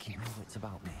 Best keep my wits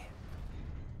about me.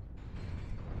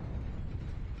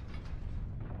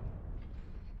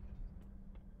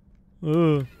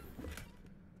 Ugh.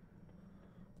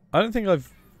 I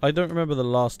don't remember the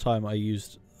last time I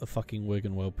used a fucking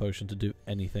Wiggenweld potion to do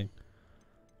anything.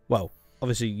 Well,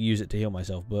 obviously use it to heal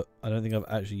myself, but I don't think I've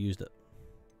actually used it.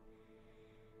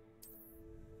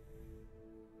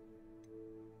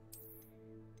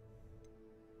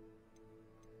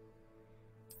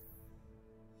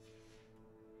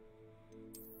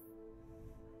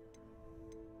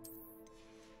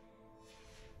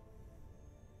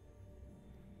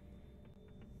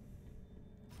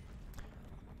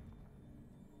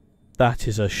 That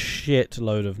is a shit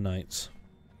load of knights.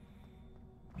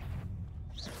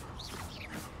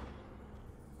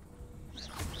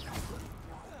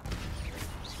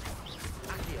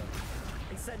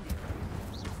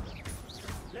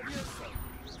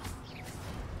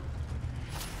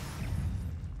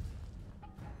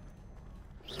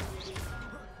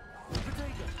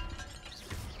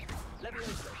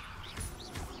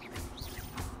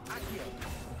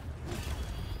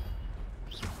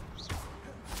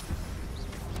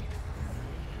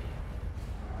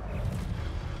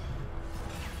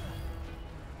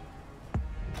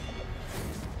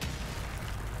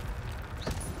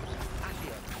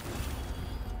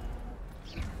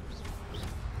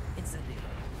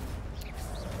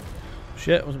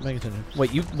 Shit, wasn't paying attention.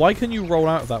 Wait, why can you roll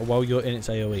out of that while you're in its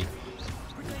AoE?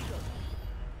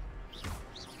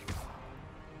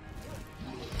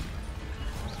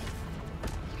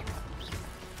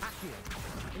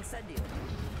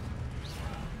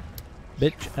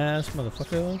 Bitch ass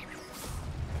motherfucker.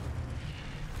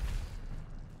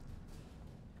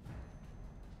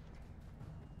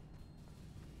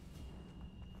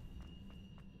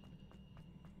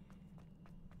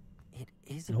 It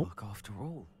is a book after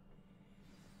all.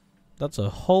 That's a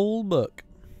whole book.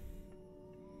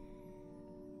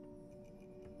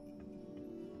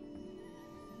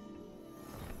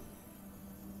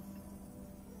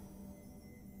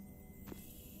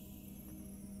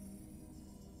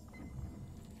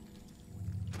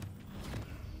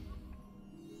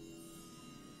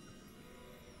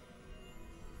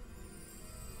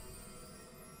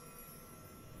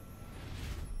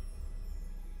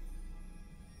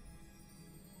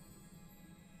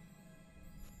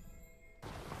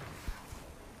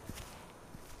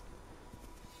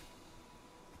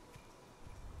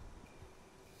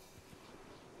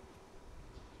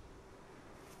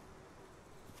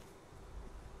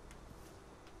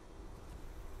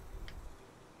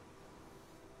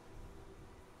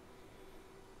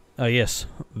 Ah, yes.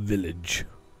 Village.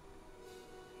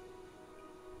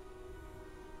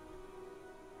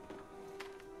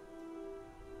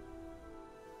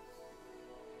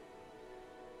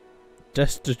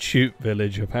 Destitute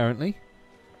village, apparently.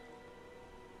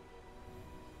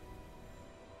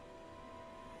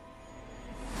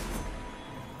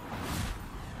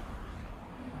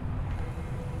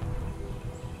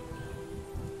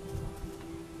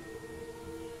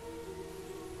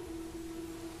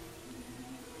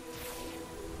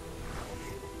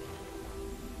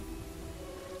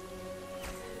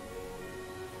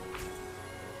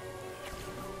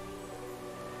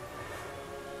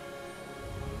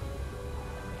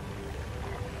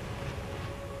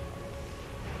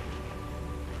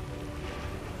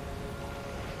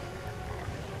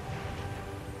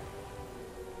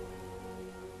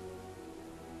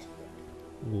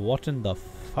 What in the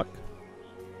fuck?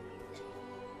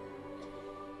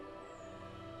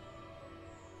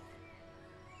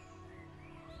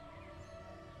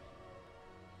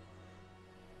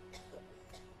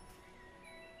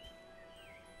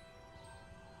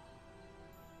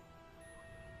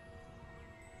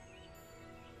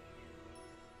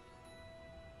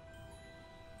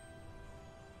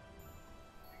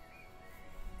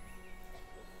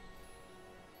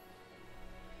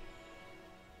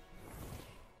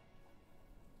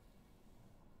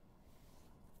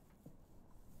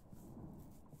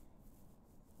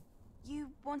 You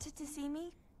wanted to see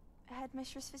me?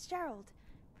 Headmistress Fitzgerald,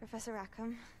 Professor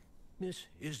Rackham. Miss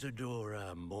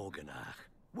Isadora Morganach,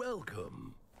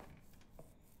 welcome.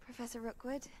 Professor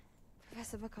Rookwood,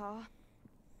 Professor McCaw.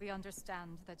 We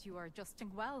understand that you are adjusting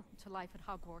well to life at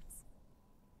Hogwarts.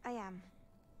 I am.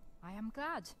 I am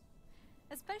glad.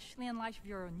 Especially in light of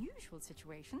your unusual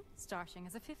situation, starting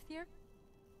as a 5th year.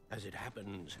 As it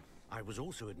happens, I was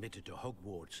also admitted to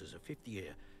Hogwarts as a 5th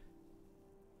year.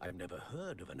 I've never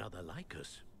heard of another like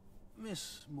us.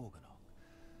 Miss Morganock,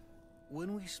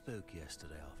 when we spoke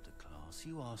yesterday after class,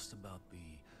 you asked about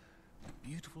the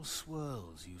beautiful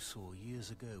swirls you saw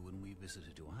years ago when we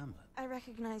visited your hamlet. I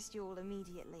recognized you all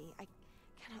immediately. I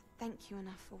cannot thank you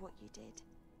enough for what you did.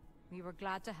 We were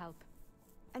glad to help.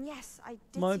 And yes, I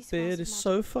did My see beard swirls is of so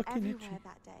magic fucking everywhere itchy.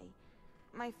 that day.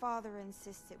 My father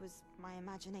insists it was my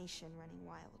imagination running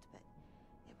wild, but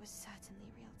it was certainly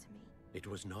real to me. It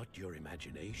was not your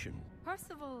imagination.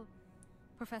 Percival,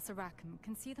 Professor Rackham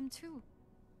can see them too.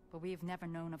 But we have never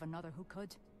known of another who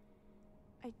could.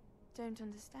 I don't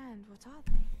understand. What are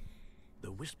they?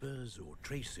 The whispers or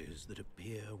traces that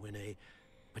appear when a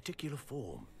particular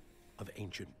form of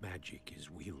ancient magic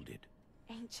is wielded.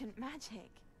 Ancient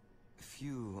magic?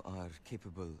 Few are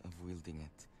capable of wielding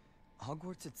it.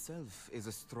 Hogwarts itself is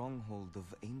a stronghold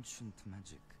of ancient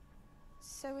magic.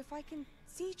 So if I can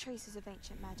see traces of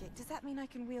ancient magic, does that mean I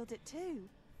can wield it too?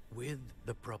 With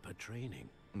the proper training.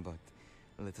 But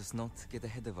let us not get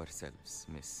ahead of ourselves,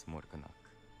 Miss Morganock.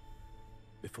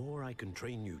 Before I can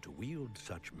train you to wield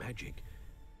such magic,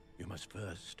 you must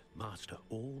first master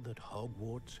all that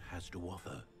Hogwarts has to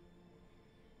offer.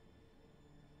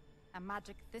 A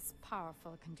magic this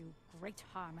powerful can do great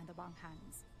harm in the wrong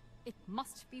hands. It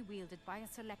must be wielded by a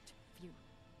select few.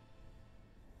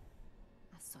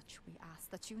 As such, we ask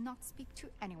that you not speak to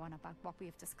anyone about what we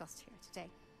have discussed here today.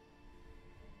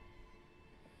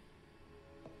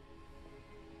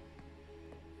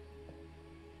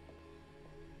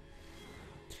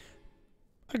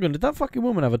 Hang on, did that fucking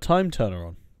woman have a time turner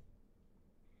on?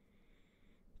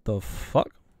 The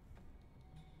fuck?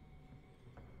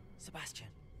 Sebastian.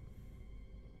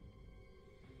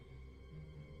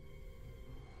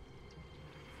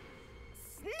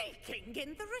 Sneaking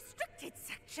in the restricted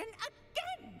section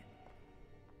again!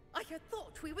 I had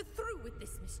thought we were through with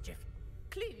this mischief.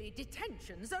 Clearly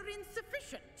detentions are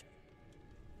insufficient.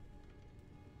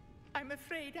 I'm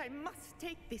afraid I must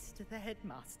take this to the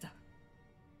headmaster.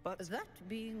 But that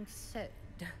being said,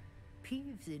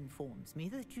 Peeves informs me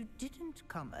that you didn't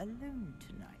come alone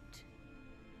tonight.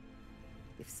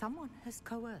 If someone has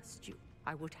coerced you,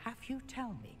 I would have you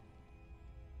tell me.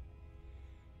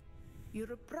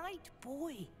 You're a bright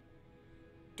boy.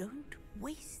 Don't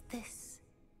waste this.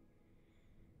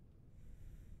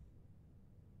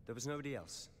 There was nobody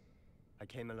else. I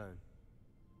came alone.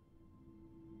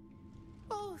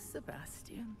 Oh,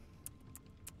 Sebastian.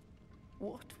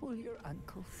 What will your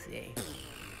uncle say?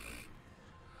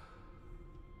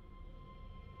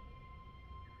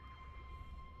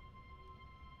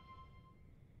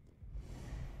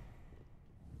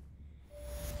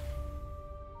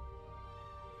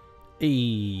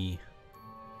 E.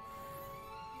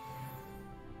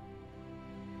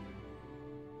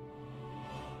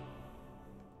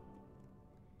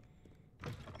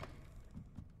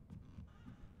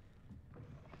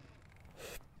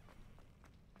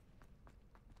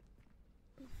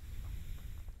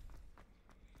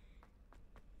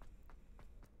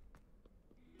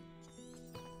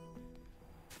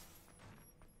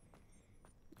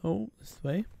 Oh, this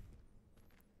way.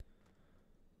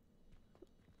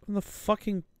 Open the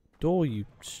fucking door, you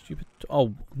stupid...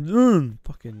 Oh,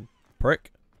 fucking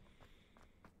prick.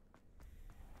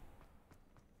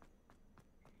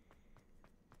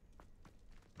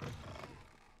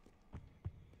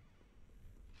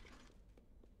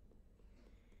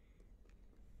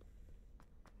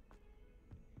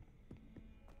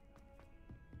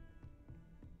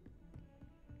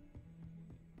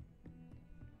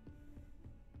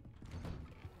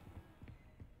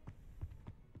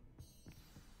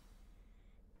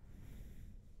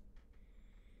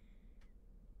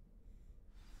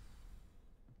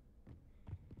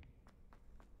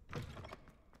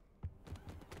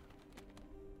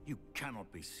 You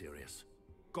cannot be serious.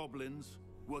 Goblins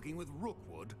working with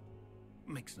Rookwood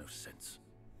makes no sense.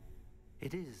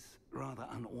 It is rather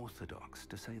unorthodox,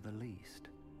 to say the least.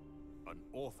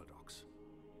 Unorthodox?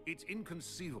 It's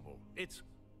inconceivable. It's...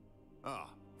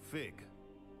 Ah, Fig.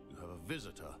 You have a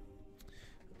visitor.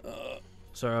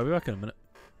 Sorry, I'll be back in a minute.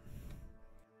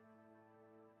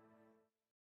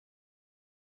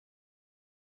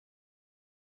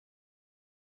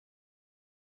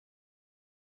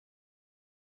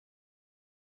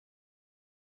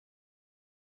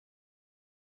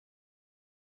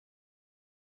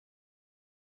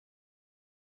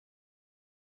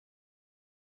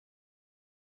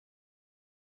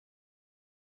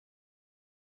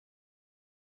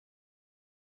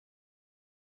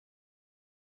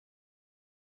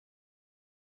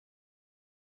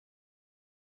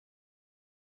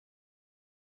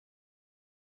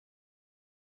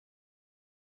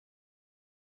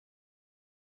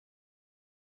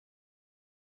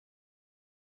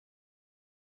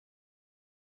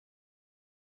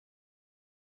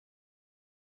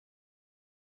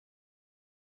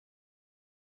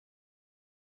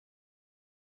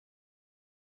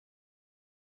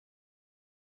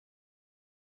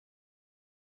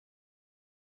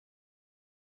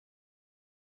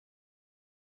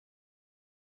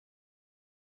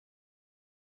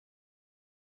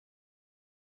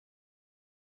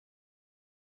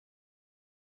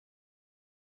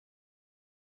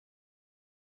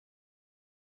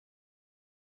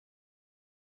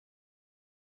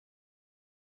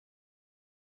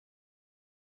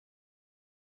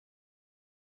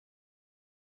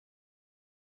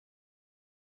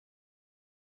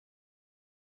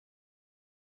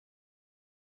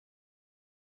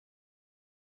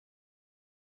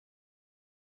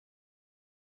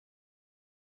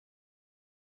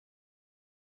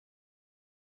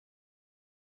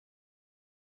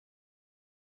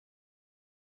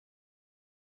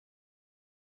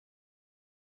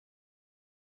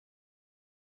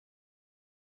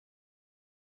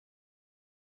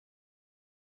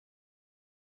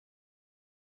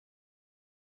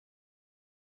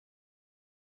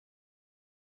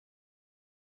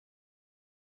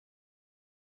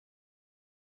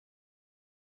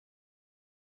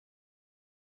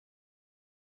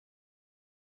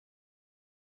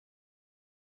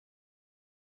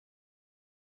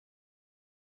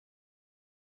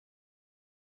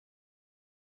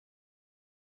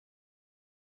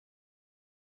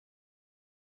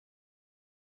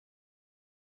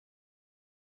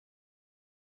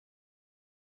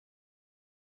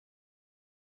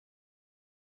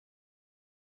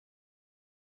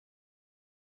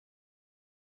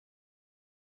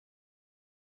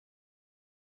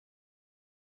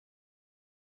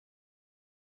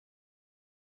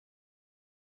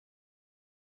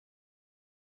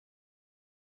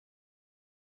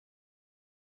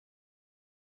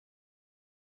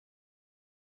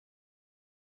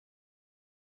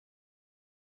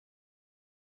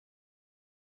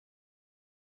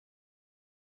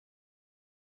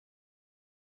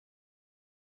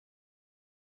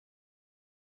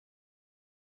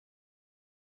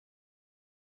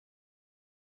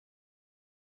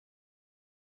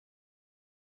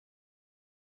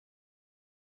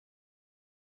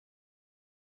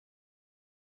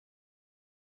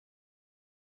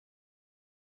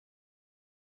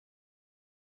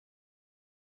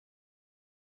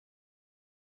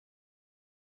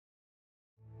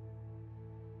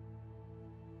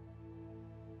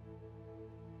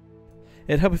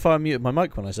 It'd help if I muted my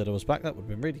mic when I said I was back. That would have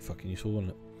been really fucking useful,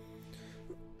 wouldn't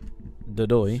it?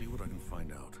 Dodoy. See what I can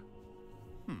find out.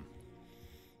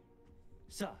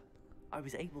 Sir, I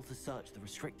was able to search the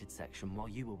restricted section while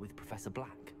you were with Professor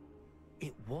Black.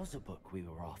 It was a book we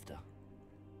were after.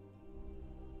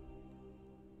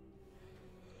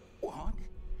 What?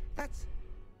 That's...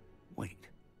 Wait.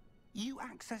 You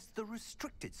accessed the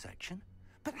restricted section?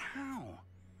 But how?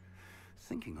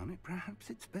 Thinking on it, perhaps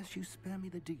it's best you spare me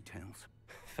the details.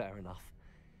 Fair enough.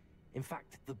 In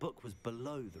fact, the book was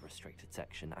below the restricted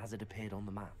section as it appeared on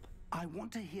the map. I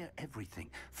want to hear everything.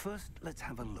 First, let's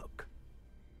have a look.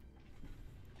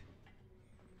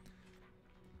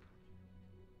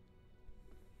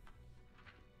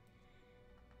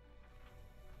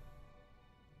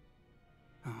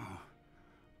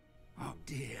 Oh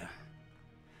dear.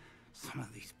 Some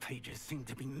of these pages seem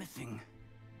to be missing.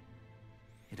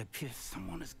 It appears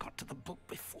someone has got to the book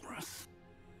before us.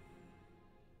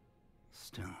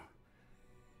 Still,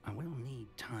 I will need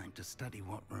time to study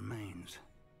what remains.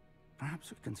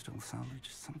 Perhaps we can still salvage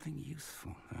something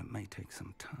useful, though it may take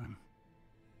some time.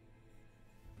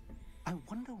 I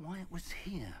wonder why it was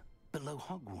here, below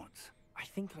Hogwarts. I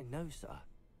think I know, sir.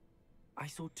 I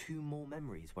saw 2 more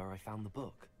memories where I found the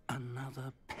book.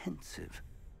 Another pensive.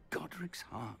 Godric's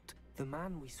heart. The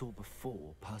man we saw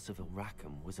before, Percival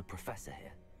Rackham, was a professor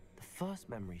here. The first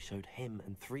memory showed him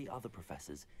and 3 other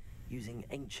professors using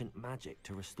ancient magic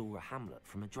to restore a hamlet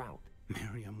from a drought.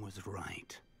 Miriam was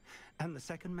right. And the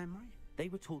second memory? They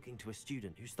were talking to a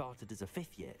student who started as a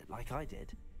 5th year, like I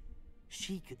did.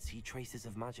 She could see traces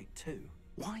of magic too.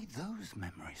 Why those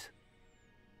memories?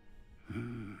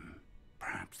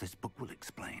 Perhaps this book will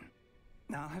explain.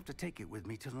 Now I'll have to take it with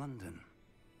me to London.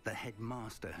 The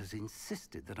headmaster has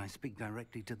insisted that I speak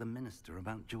directly to the minister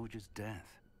about George's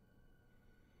death.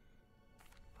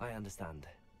 I understand.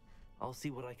 I'll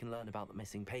see what I can learn about the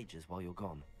missing pages while you're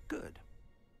gone. Good.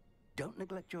 Don't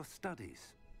neglect your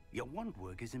studies. Your wand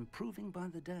work is improving by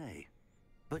the day.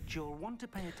 But you'll want to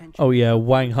pay attention. Oh yeah,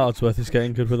 Wang Hardsworth is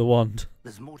getting good with a wand.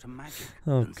 There's more to magic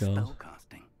Oh than god.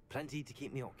 spellcasting. Plenty to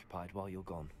keep me occupied while you're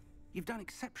gone. You've done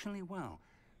exceptionally well.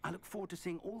 I look forward to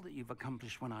seeing all that you've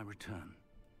accomplished when I return.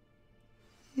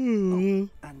 Oh,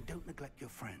 and don't neglect your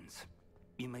friends.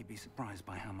 You may be surprised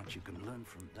by how much you can learn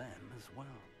from them as well.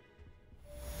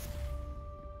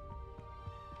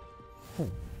 Oh.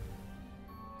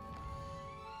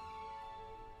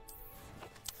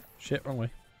 Shit, wrong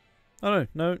way. Oh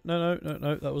no, no,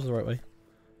 that was the right way.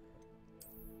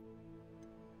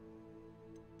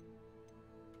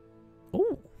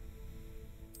 Oh.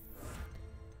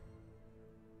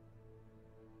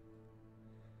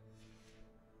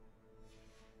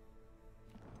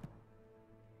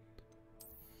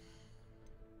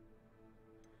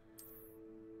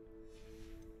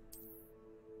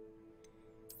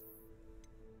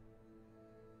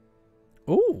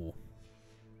 Oh.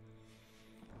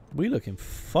 We looking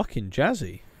fucking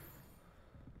jazzy.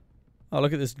 Oh,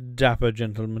 look at this dapper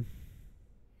gentleman.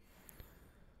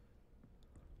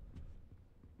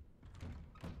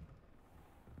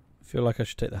 I feel like I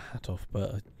should take the hat off,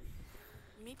 but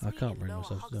I can't bring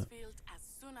myself to do it. As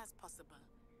soon as possible.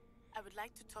 I would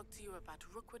like to talk to you about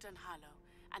Rookwood and Harlow,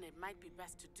 and it might be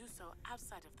best to do so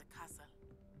outside of the castle.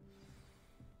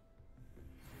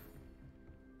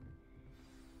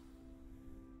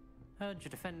 Heard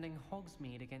you're defending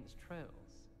Hogsmeade against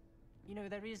trolls. You know,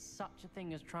 there is such a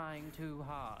thing as trying too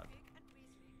hard.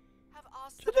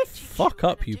 Shut the fuck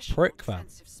up, you prick, fam.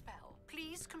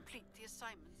 Please complete the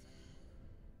assignments.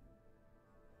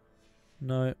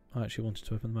 No, I actually wanted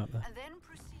to open the map there. And then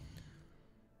proceed.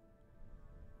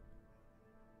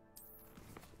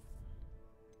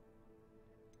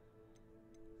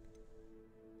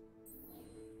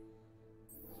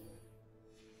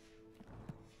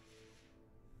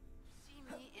 See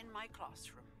me in my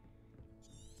classroom.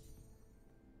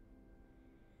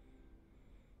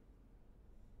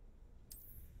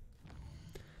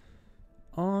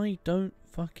 I don't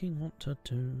fucking want to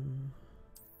do.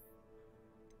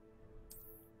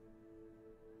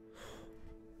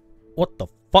 What the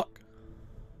fuck?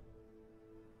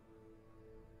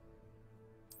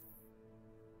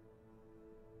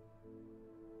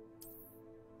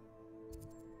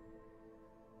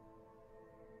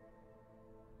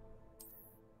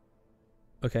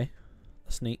 Okay,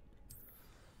 that's neat.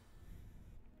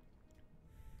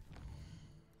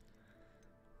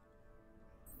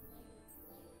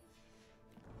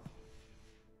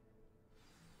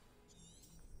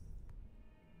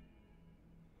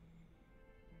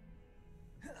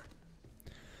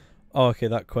 Oh, okay,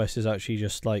 that quest is actually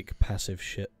just like passive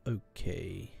shit.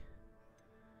 Okay.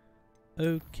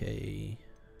 Okay.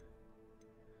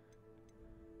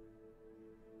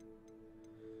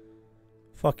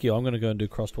 Fuck you, I'm gonna go and do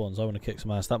crossed ones. I want to kick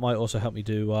some ass. That might also help me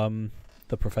do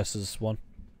the professor's one.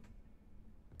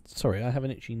 Sorry, I have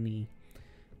an itchy knee.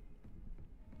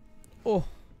 Oh.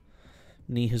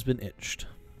 Knee has been itched.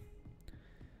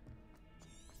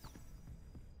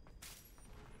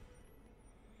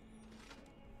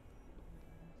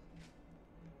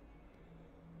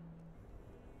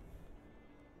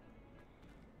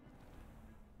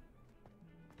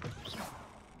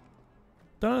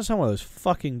 Don't understand why those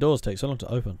fucking doors take so long to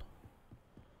open.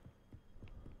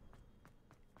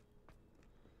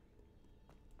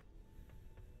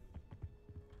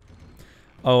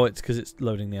 Oh, it's because it's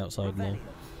loading the outside now.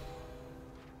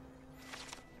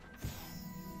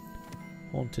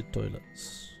 Haunted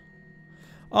toilets.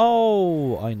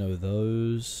 Oh, I know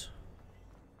those.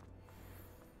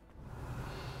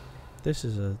 This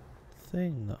is a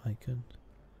thing that I can...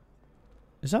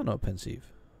 Is that not pensive?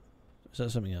 Is that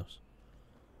something else?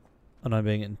 And I'm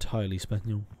being entirely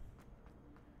spaniel.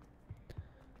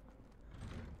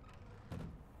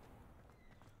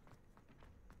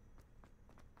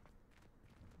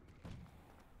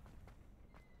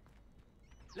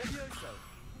 Levioso.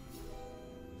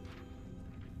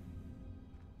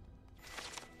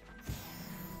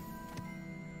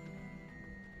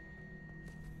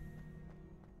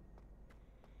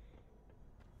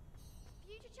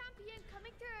 Future champion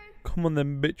coming through. Come on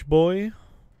then, bitch boy.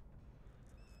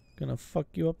 Gonna fuck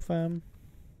you up, fam.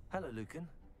 Hello, Lucan.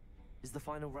 Is the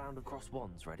final round of Cross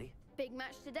Wands ready? Big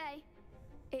match today.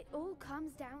 It all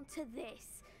comes down to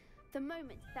this. The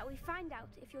moment that we find out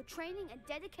if your training and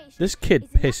dedication... This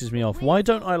kid pisses me off. Why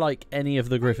don't I like any of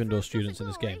the Gryffindor students in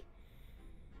this game?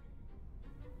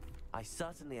 I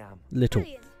certainly am. Little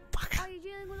fucker. Are you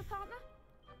dealing with a partner?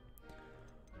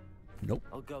 Nope.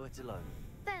 I'll go it alone.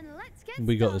 Then let's get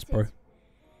We got this, bro.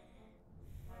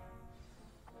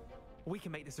 We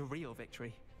can make this a real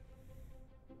victory.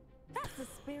 That's the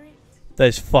spirit.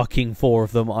 There's fucking 4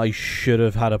 of them. I should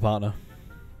have had a partner.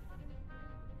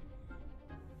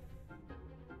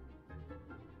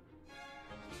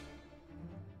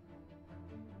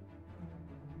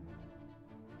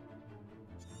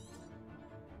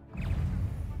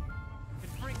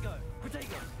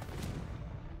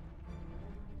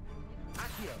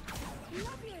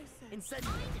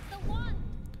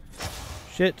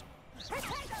 Shit.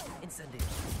 Incendio.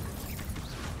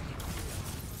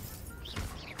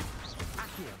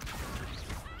 Accio.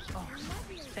 Oh,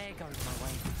 there goes my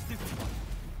way. Stupid one.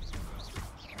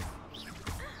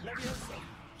 Levioso.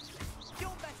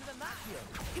 You're better than that.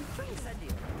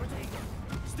 Incendio. Protego.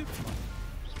 Stupid one.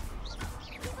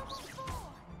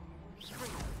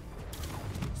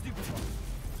 Stupid one.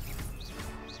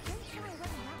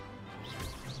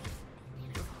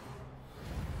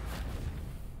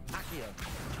 Accio.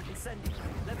 Incendio.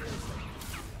 Levioso.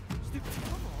 Stupid.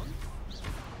 Come on.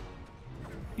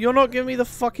 You're not giving me the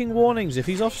fucking warnings. If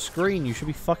he's off screen, you should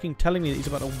be fucking telling me that he's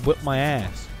about to whip my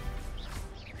ass.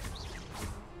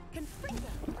 You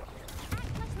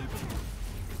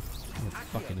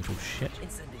fucking little shit.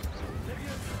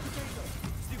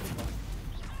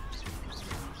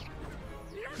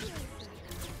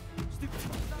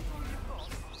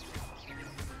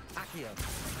 Accio.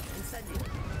 Incendio.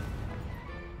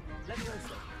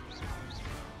 Levioso.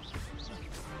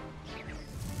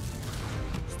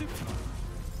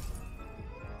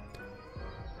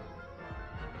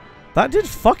 That did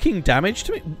fucking damage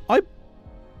to me. I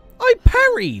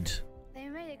parried.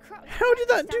 How did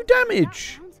that do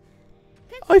damage?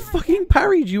 I fucking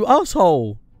parried, you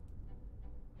asshole.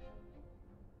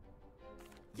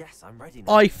 Yes, I'm ready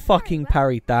now. I fucking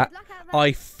parried that.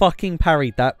 I fucking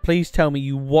parried that. Please tell me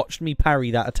you watched me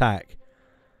parry that attack.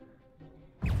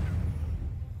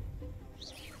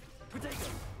 Protego.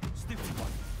 Stupid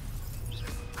one.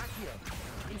 Accio.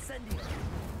 Incendio.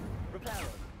 Reparo.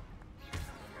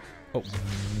 Oh,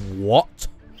 what?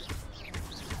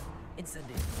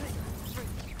 Incendio.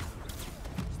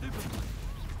 Stupid one.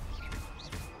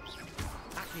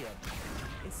 Accio.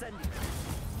 Incendio.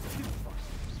 Stupid one.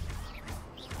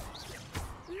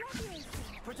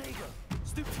 Protego.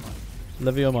 Stupid one.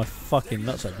 Levio my fucking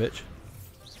nutsack, bitch.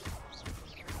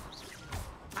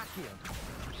 Accio.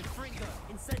 Infringo.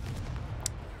 Incendio.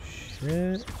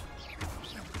 Shit.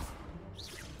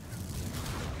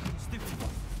 Stupid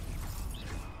one.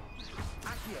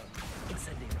 Accio.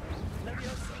 Incendio.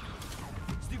 Levioso.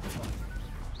 Stupid one.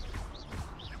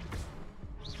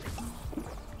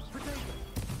 Protego.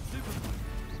 Stupid one.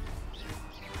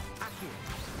 Accio.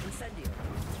 Incendio.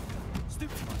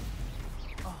 Stupid one.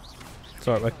 It's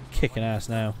alright, we're kicking ass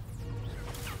now.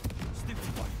 Stupid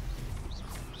one.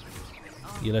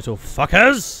 You little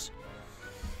fuckers!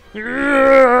 What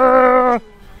a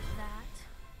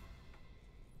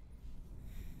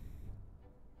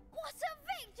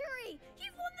victory!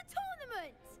 You've won the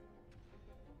tournament!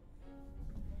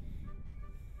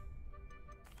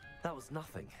 That was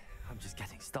nothing. I'm just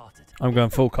getting started. I'm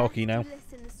going full cocky now.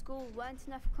 If in the school weren't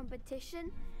enough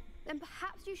competition, then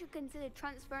perhaps you should consider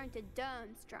transferring to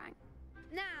Durmstrang.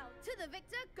 Now, to the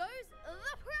victor goes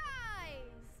the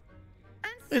prize!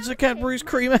 And so It's a Cadbury's it is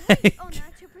cream my egg.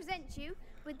 honor to present you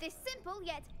With this simple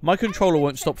yet My controller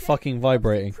won't stop fucking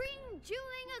vibrating. supreme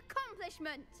dueling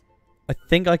accomplishment. I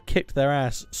think I kicked their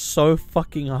ass so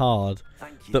fucking hard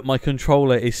that my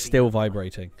controller is still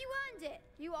vibrating. You earned it.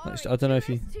 You are I don't know if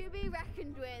you. to be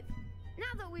reckoned with.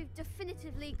 Now that we've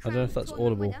definitively I don't know if crowned that's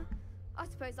tournament audible. winner, I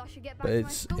suppose I should get back But to my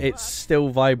it's schoolwork. still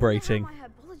vibrating. I wonder how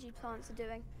my herbology plants are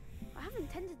doing. I haven't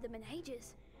tended them in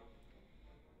ages.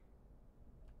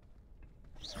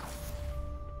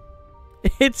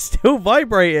 It's still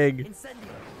vibrating. Incendio.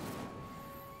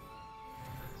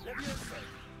 Levioso.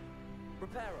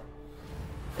 Reparo.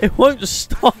 It won't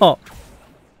stop.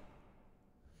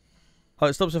 Oh,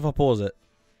 it stops if I pause it.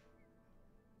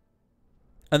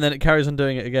 And then it carries on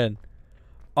doing it again.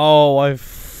 Oh, I've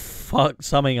fucked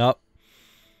something up.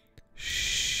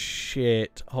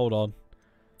 Shit. Hold on.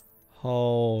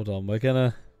 Hold on. We're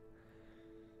gonna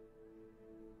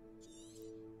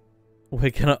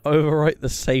overwrite the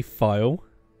save file.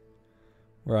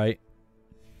 Right.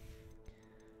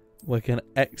 We're gonna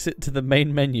exit to the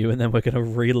main menu and then we're gonna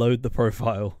reload the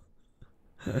profile.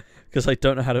 Because I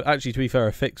don't know how to... Actually, to be fair,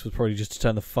 a fix was probably just to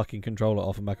turn the fucking controller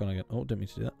off and back on again. Oh, didn't mean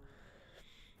to do that.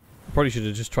 Probably should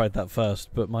have just tried that first,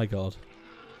 but my god.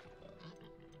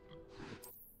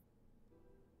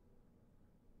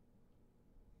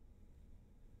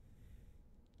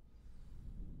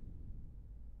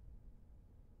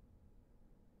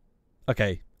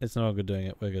 Okay, it's no longer doing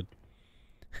it. We're good.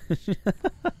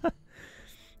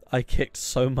 I kicked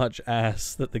so much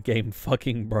ass that the game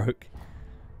fucking broke.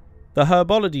 The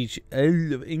herbology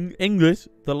English.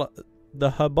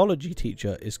 The herbology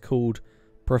teacher is called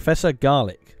Professor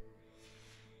Garlic.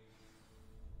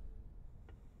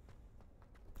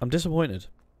 I'm disappointed.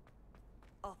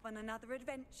 Off on another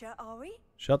adventure, are we?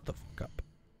 Shut the fuck up.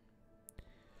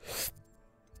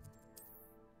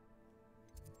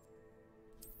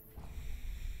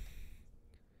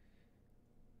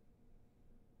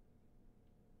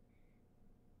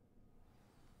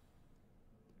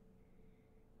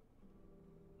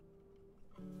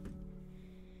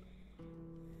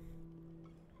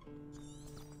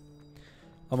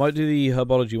 I might do the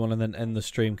herbology one and then end the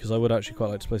stream because I would actually quite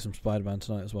like to play some Spider-Man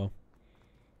tonight as well.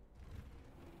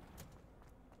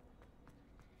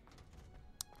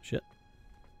 Shit.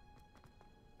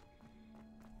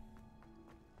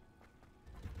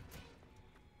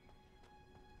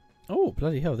 Oh,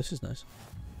 bloody hell, this is nice.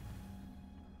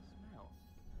 Smell.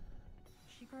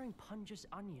 Is she growing Punja's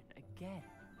onion again?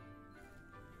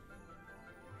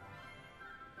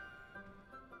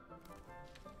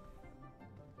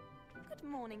 Good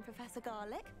morning, Professor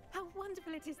Garlic. How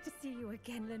wonderful it is to see you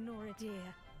again, Lenora dear.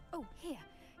 Oh, here.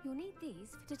 You'll need these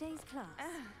for today's class.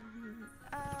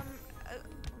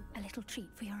 A little treat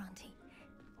for your auntie.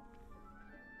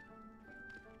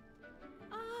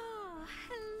 Ah,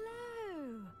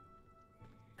 hello.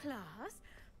 Class,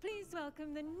 please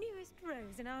welcome the newest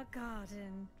rose in our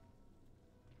garden.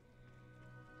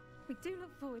 We do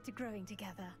look forward to growing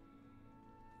together.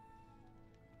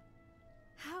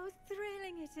 How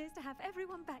thrilling it is to have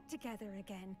everyone back together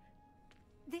again.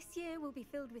 This year will be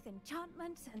filled with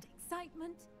enchantment and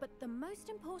excitement, but the most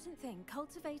important thing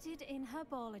cultivated in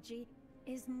herbology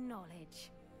is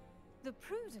knowledge. The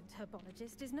prudent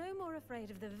herbologist is no more afraid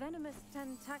of the venomous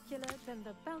tentacular than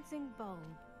the bouncing bulb.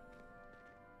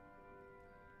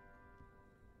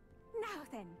 Now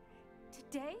then,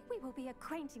 today we will be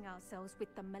acquainting ourselves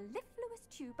with the mellifluous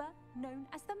tuber known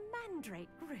as the mandrake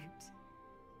root.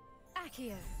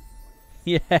 Accio.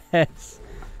 Yes!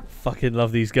 Fucking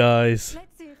love these guys.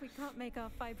 Let's see if we can't make our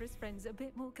fibrous friends a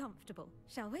bit more comfortable,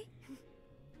 shall we?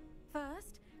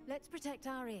 First, let's protect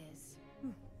our ears.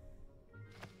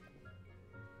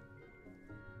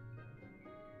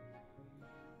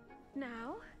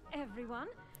 Now, everyone,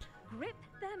 grip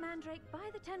their mandrake by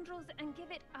the tendrils and give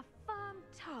it a firm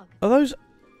tug. Are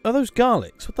those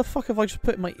garlics? What the fuck have I just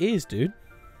put in my ears, dude?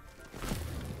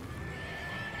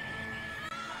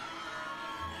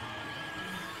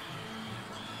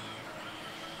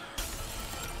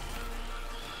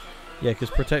 Yeah,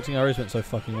 because protecting our ears went so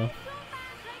fucking well.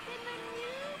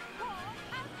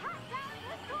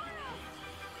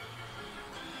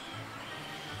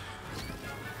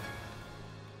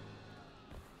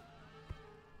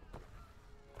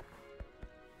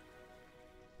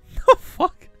 Oh,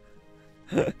 fuck!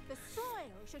 The soil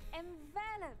should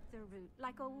envelop the root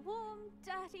like a warm,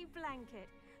 dirty blanket,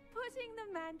 putting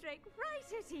the mandrake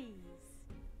right at ease.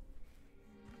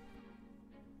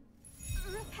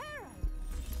 Reparo!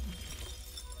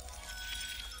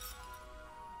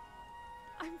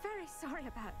 I'm very sorry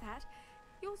about that.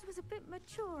 Yours was a bit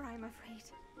mature, I'm afraid.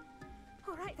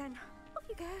 All right then, off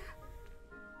you go.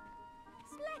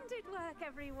 Splendid work,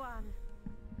 everyone.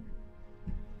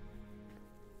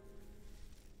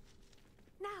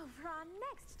 Now for our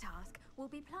next task, we'll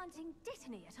be planting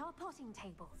dittany at our potting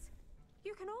tables.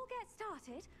 You can all get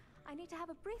started. I need to have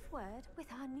a brief word with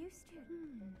our new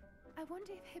student. I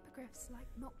wonder if hippogriffs like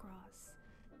knotgrass.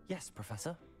 Yes,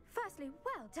 Professor. Firstly,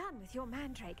 well done with your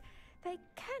mandrake. They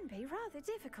can be rather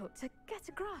difficult to get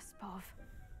a grasp of.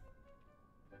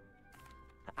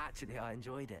 Actually, I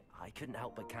enjoyed it. I couldn't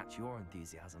help but catch your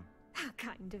enthusiasm. How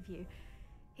kind of you.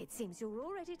 It seems you're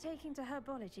already taking to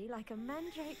herbology like a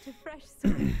mandrake to fresh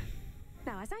soil.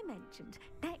 Now, as I mentioned,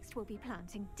 next we'll be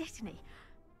planting dittany.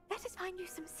 Let us find you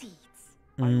some seeds.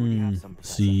 I already have some,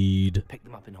 Professor. Seed. Pick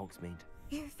them up in Hogsmeade.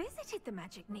 You visited the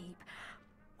Magic Neep.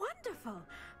 Wonderful.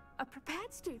 A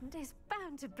prepared student is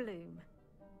bound to bloom.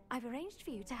 I've arranged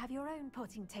for you to have your own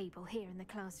potting table here in the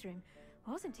classroom.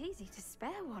 Wasn't easy to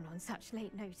spare one on such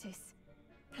late notice.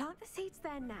 Plant the seeds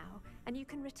there now, and you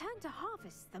can return to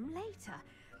harvest them later.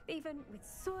 Even with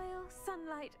soil,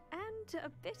 sunlight, and a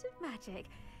bit of magic,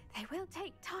 they will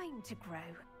take time to grow.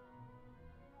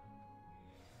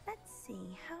 Let's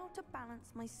see how to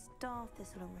balance my star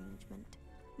thistle arrangement.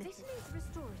 Dittany's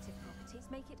restorative properties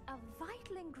make it a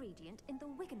vital ingredient in the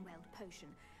Wiggenweld potion,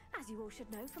 as you all should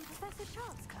know from Professor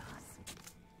Charles' class.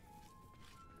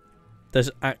 There's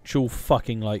actual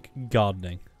fucking, like,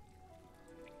 gardening.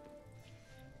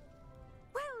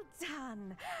 Well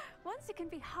done! Once it can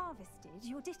be harvested,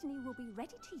 your dittany will be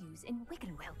ready to use in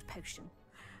Wiggenweld potion.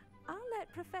 I'll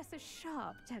let Professor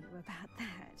Sharp tell you about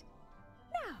that.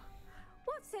 Now,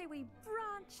 what say we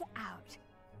branch out?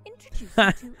 Introduce you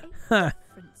to a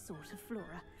different sort of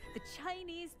flora, the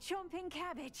Chinese chomping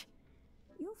cabbage.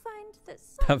 You'll find that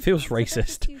that feels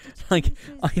racist. Like,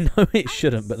 I know it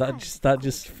shouldn't, but that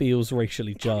just feels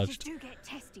racially charged. Do get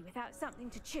testy without something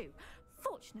to chew.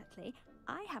 Fortunately,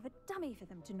 I have a dummy for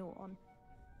them to gnaw on.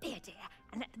 Be a dear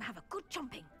and let them have a good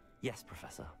chomping. Yes,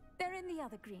 Professor. They're in the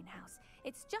other greenhouse.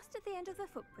 It's just at the end of the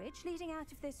footbridge leading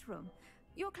out of this room.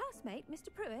 Your classmate,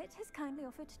 Mr. Pruitt, has kindly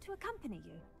offered to accompany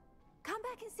you. Come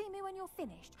back and see me when you're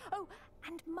finished. Oh,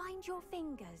 and mind your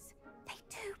fingers. They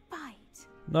do bite.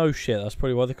 No shit, that's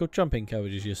probably why they're called jumping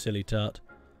cabbages, you silly tart.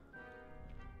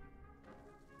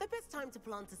 The best time to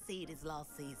plant a seed is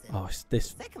last season. Oh, it's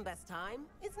this. The second best time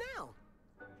is now.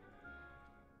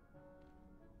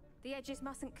 The edges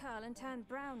mustn't curl and turn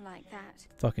brown like that.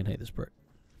 Fucking hate this brick.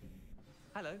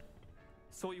 Hello.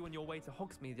 Saw you on your way to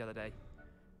Hogsmeade the other day.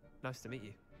 Nice to meet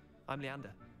you. I'm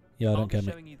Leander. Yeah, I don't care,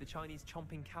 mate. Showing you the Chinese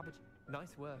chomping cabbage.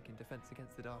 Nice work in Defense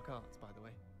Against the Dark Arts, by the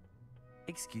way.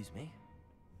 Excuse me?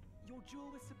 Your duel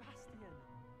with Sebastian.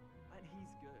 And he's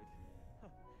good.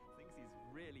 Thinks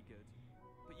he's really good.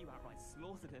 But you outright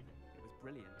slaughtered him. It was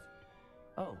brilliant.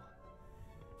 Oh.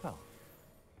 Well,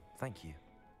 thank you.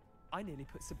 I nearly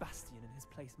put Sebastian in his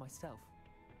place myself.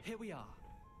 Here we are.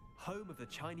 Home of the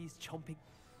Chinese chomping...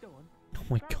 Go on. Oh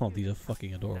my god, these are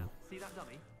fucking adorable. Now, see that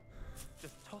dummy?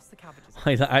 Just toss the cabbages.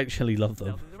 I actually love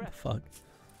them. Fuck.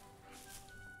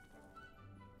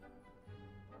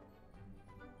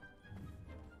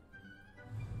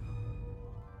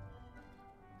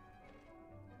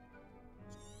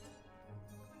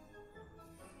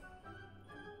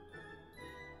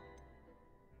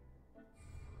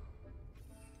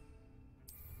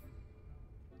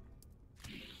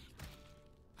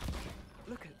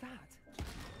 Look at that.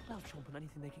 They'll chomp on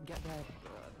anything they can get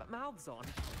their mouths on.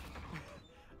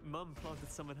 Mum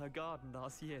planted some in her garden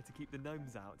last year to keep the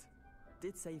gnomes out.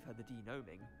 Did save her the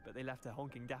de-gnoming, but they left her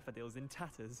honking daffodils in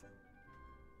tatters.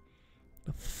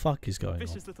 The fuck is going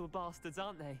Vicious on? little bastards,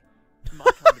 aren't they? My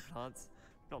kind of plants.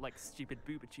 Not like stupid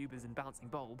booba-tubers and bouncing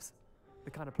bulbs.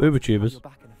 The kind of plants that have your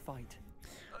back in a fight.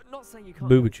 Not saying you can't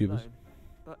do it alone,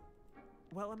 but,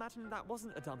 well, imagine that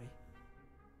wasn't a dummy.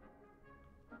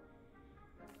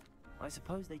 I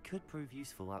suppose they could prove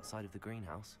useful outside of the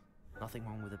greenhouse. Nothing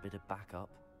wrong with a bit of backup,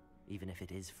 even if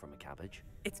it is from a cabbage.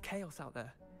 It's chaos out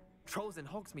there. Trolls in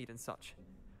Hogsmeade and such.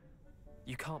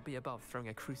 You can't be above throwing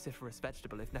a cruciferous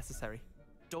vegetable if necessary.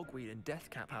 Dogweed and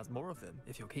deathcap has more of them,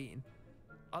 if you're keen.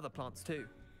 Other plants too.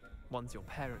 Ones your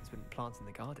parents wouldn't plant in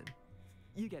the garden.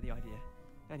 You get the idea.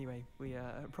 Anyway, we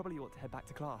probably ought to head back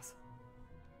to class.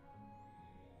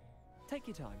 Take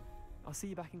your time. I'll see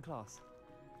you back in class.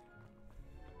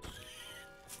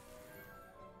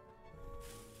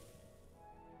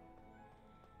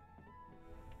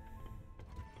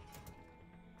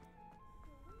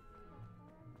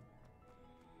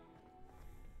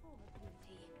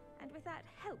 And with that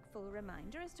helpful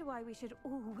reminder as to why we should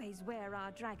always wear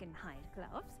our dragonhide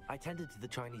gloves. I tended to the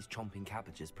Chinese chomping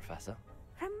cabbages, Professor.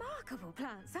 Remarkable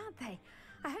plants, aren't they?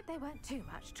 I hope they weren't too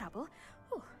much trouble.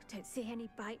 Oh, don't see any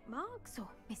bite marks or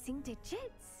missing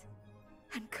digits.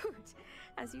 And good,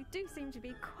 as you do seem to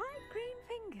be quite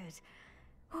green-fingered.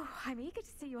 Oh, I'm eager to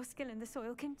see your skill in the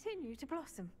soil continue to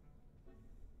blossom.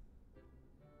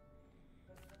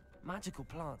 Magical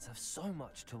plants have so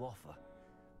much to offer.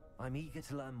 I'm eager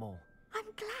to learn more. I'm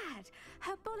glad.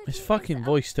 Herbology His fucking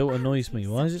voice still annoys me.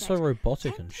 Why is it so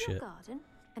robotic and Tend to your shit? garden,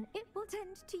 and it will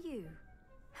tend to you.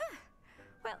 Huh.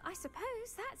 Well, I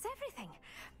suppose that's everything.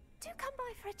 Do come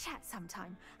by for a chat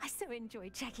sometime. I so enjoy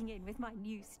checking in with my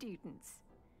new students.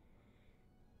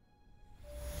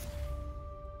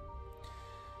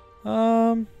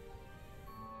 But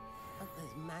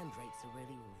those mandrakes are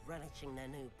really relishing their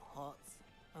new pots.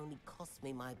 Only cost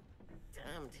me my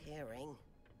damned hearing.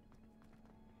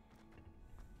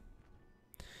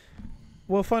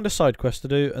 We'll find a side quest to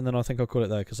do, and then I think I'll call it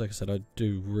there, because like I said, I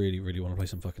do really, really want to play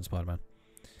some fucking Spider-Man.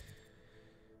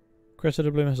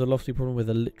 Cressida Bloom has a lofty problem with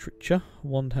the literature.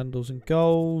 Wand handles in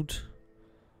gold.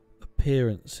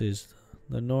 Appearances.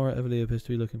 Lenora Everly appears to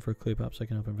be looking for a clue. Perhaps I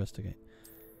can help her investigate.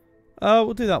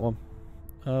 We'll do that one.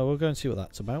 We'll go and see what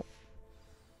that's about.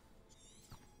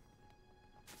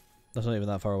 That's not even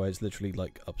that far away. It's literally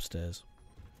like upstairs.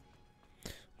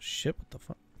 Shit, what the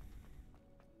fuck?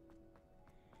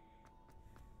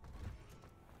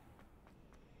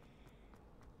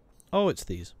 Oh, it's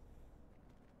these.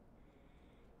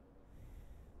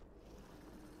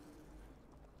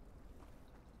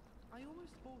 I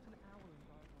almost bought an owl and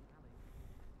garden on alley.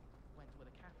 Went with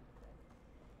a cat instead.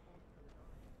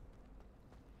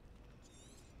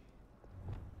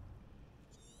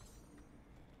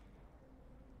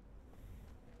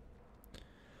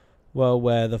 Well,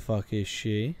 where the fuck is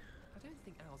she? I don't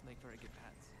think owls make very good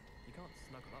pets. You can't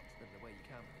snuggle up to them the way you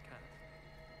can with a cat.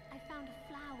 I found a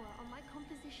flower on my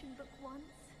composition book once.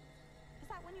 Is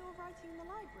that when you were writing in the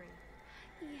library?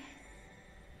 Yes.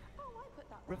 Oh, I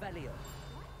put that. Revelio.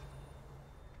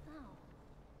 Oh.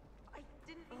 I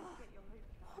didn't mean to get your mood.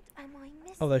 What am I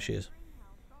missing? Oh, there she is.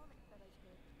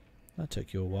 That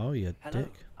took you a while, you Hello.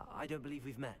 dick. I don't believe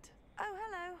we've met. Oh,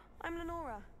 hello. I'm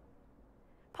Lenora.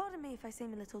 Pardon me if I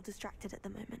seem a little distracted at the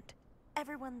moment.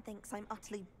 Everyone thinks I'm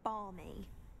utterly balmy.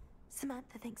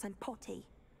 Samantha thinks I'm potty.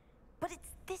 But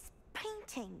it's this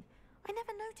painting. I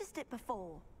never noticed it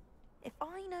before. If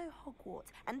I know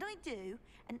Hogwarts, and I do,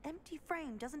 an empty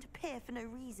frame doesn't appear for no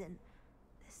reason.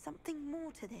 There's something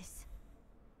more to this.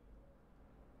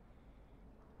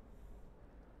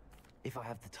 If I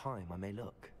have the time, I may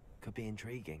look. Could be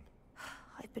intriguing.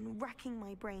 I've been racking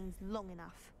my brains long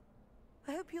enough.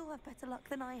 I hope you'll have better luck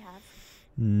than I have.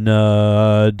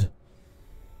 Nerd.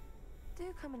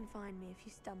 Do come and find me if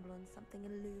you stumble on something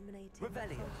illuminating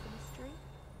Revelio. the mystery.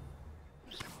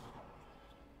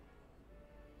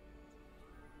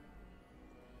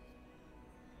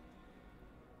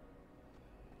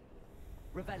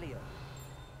 Revelio.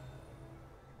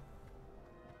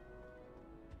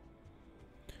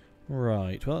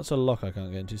 Right, well that's a lock I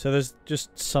can't get into. So there's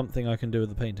just something I can do with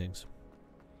the paintings.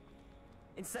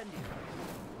 Incendio.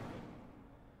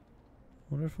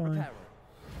 Wonder if I... Reparo.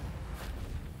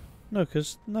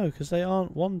 No, because they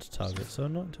aren't wand targets, so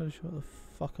I'm not entirely sure what the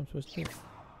fuck I'm supposed to do.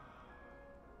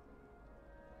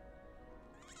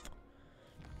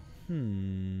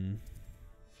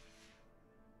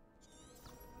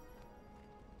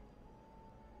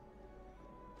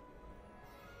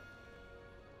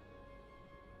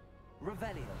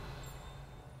 Revelio.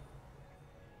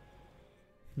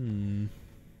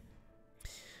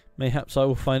 Mayhaps I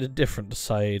will find a different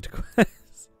side quest.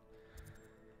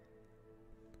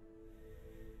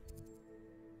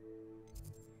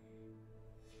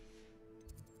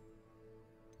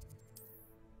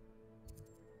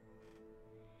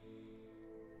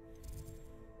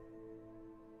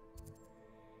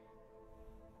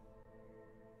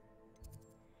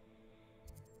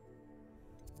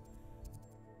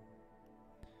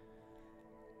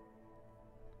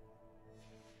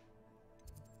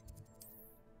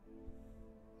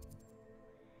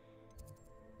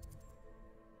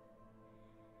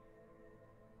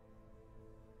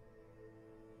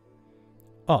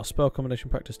 Oh, spell combination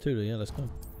practice too. Yeah, let's go.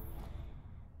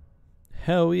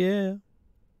 Hell yeah.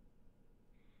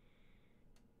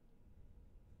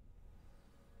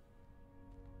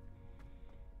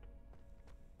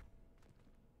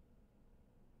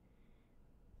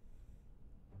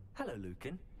 Hello,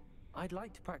 Lucan. I'd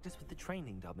like to practice with the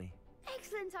training dummy.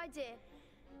 Excellent idea.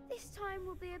 This time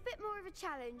will be a bit more of a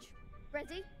challenge.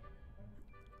 Ready?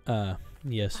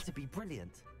 Yes. That'd be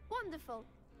brilliant. Wonderful.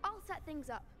 I'll set things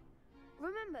up.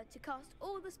 Remember to cast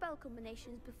all the spell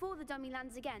combinations before the dummy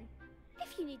lands again.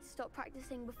 If you need to stop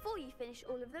practicing before you finish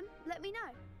all of them, let me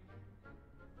know.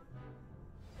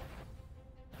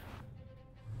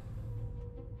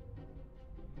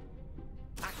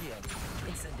 Accio.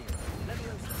 Incendio.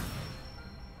 Leviosa.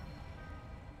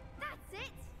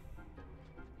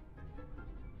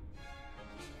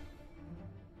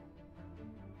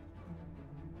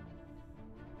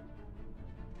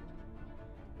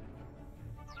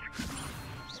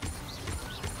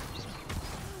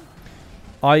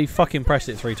 I fucking pressed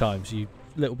it 3 times, you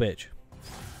little bitch.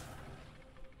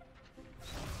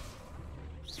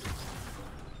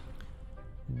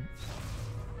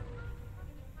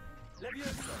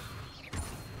 Levioso.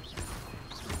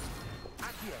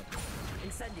 Accio.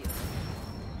 Incendio.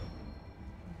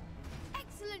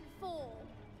 Excellent fall.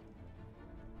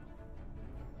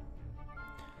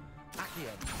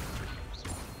 Accio.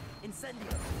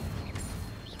 Incendio.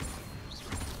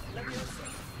 Levioso.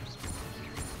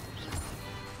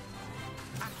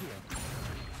 Accio.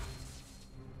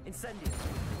 Incendio.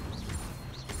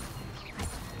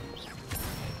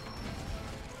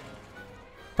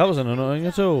 That wasn't annoying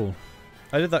at all.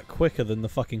 I did that quicker than the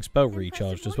fucking spell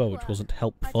recharged as well, which wasn't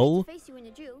helpful. Face you in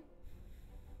a duel.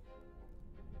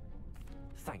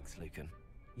 Thanks, Lucan.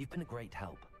 You've been a great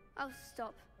help. Oh,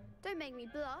 stop. Don't make me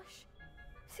blush.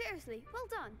 Seriously, well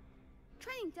done.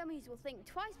 Training dummies will think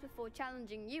twice before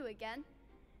challenging you again.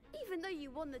 Even though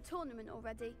you won the tournament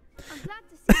already, I'm glad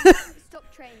to see you haven't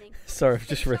stopped training. Sorry, I've Stay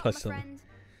just sharp, realised my something. friend.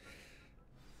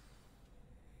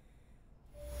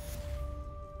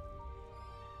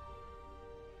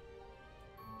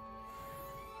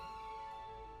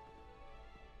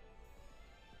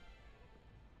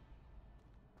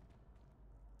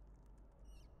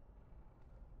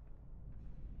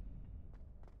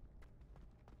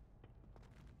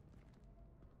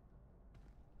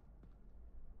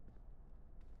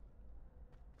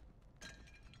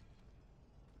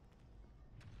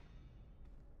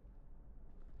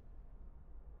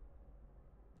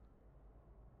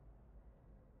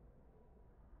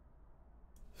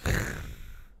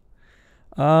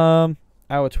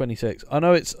 Hour 26. I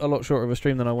know it's a lot shorter of a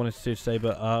stream than I wanted to do today,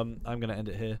 but I'm gonna end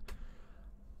it here.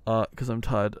 Because I'm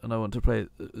tired and I want to play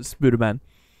Spider-Man.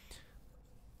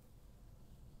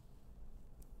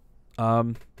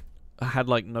 I had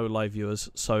like no live viewers,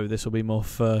 so this will be more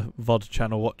for VOD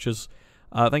channel watchers.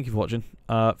 Thank you for watching.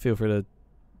 Feel free to,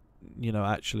 you know,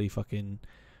 actually fucking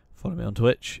follow me on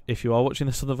Twitch. If you are watching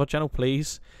this on the VOD channel,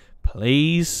 please,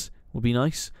 would be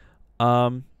nice.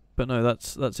 But no,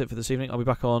 that's it for this evening. I'll be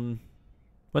back on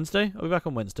Wednesday.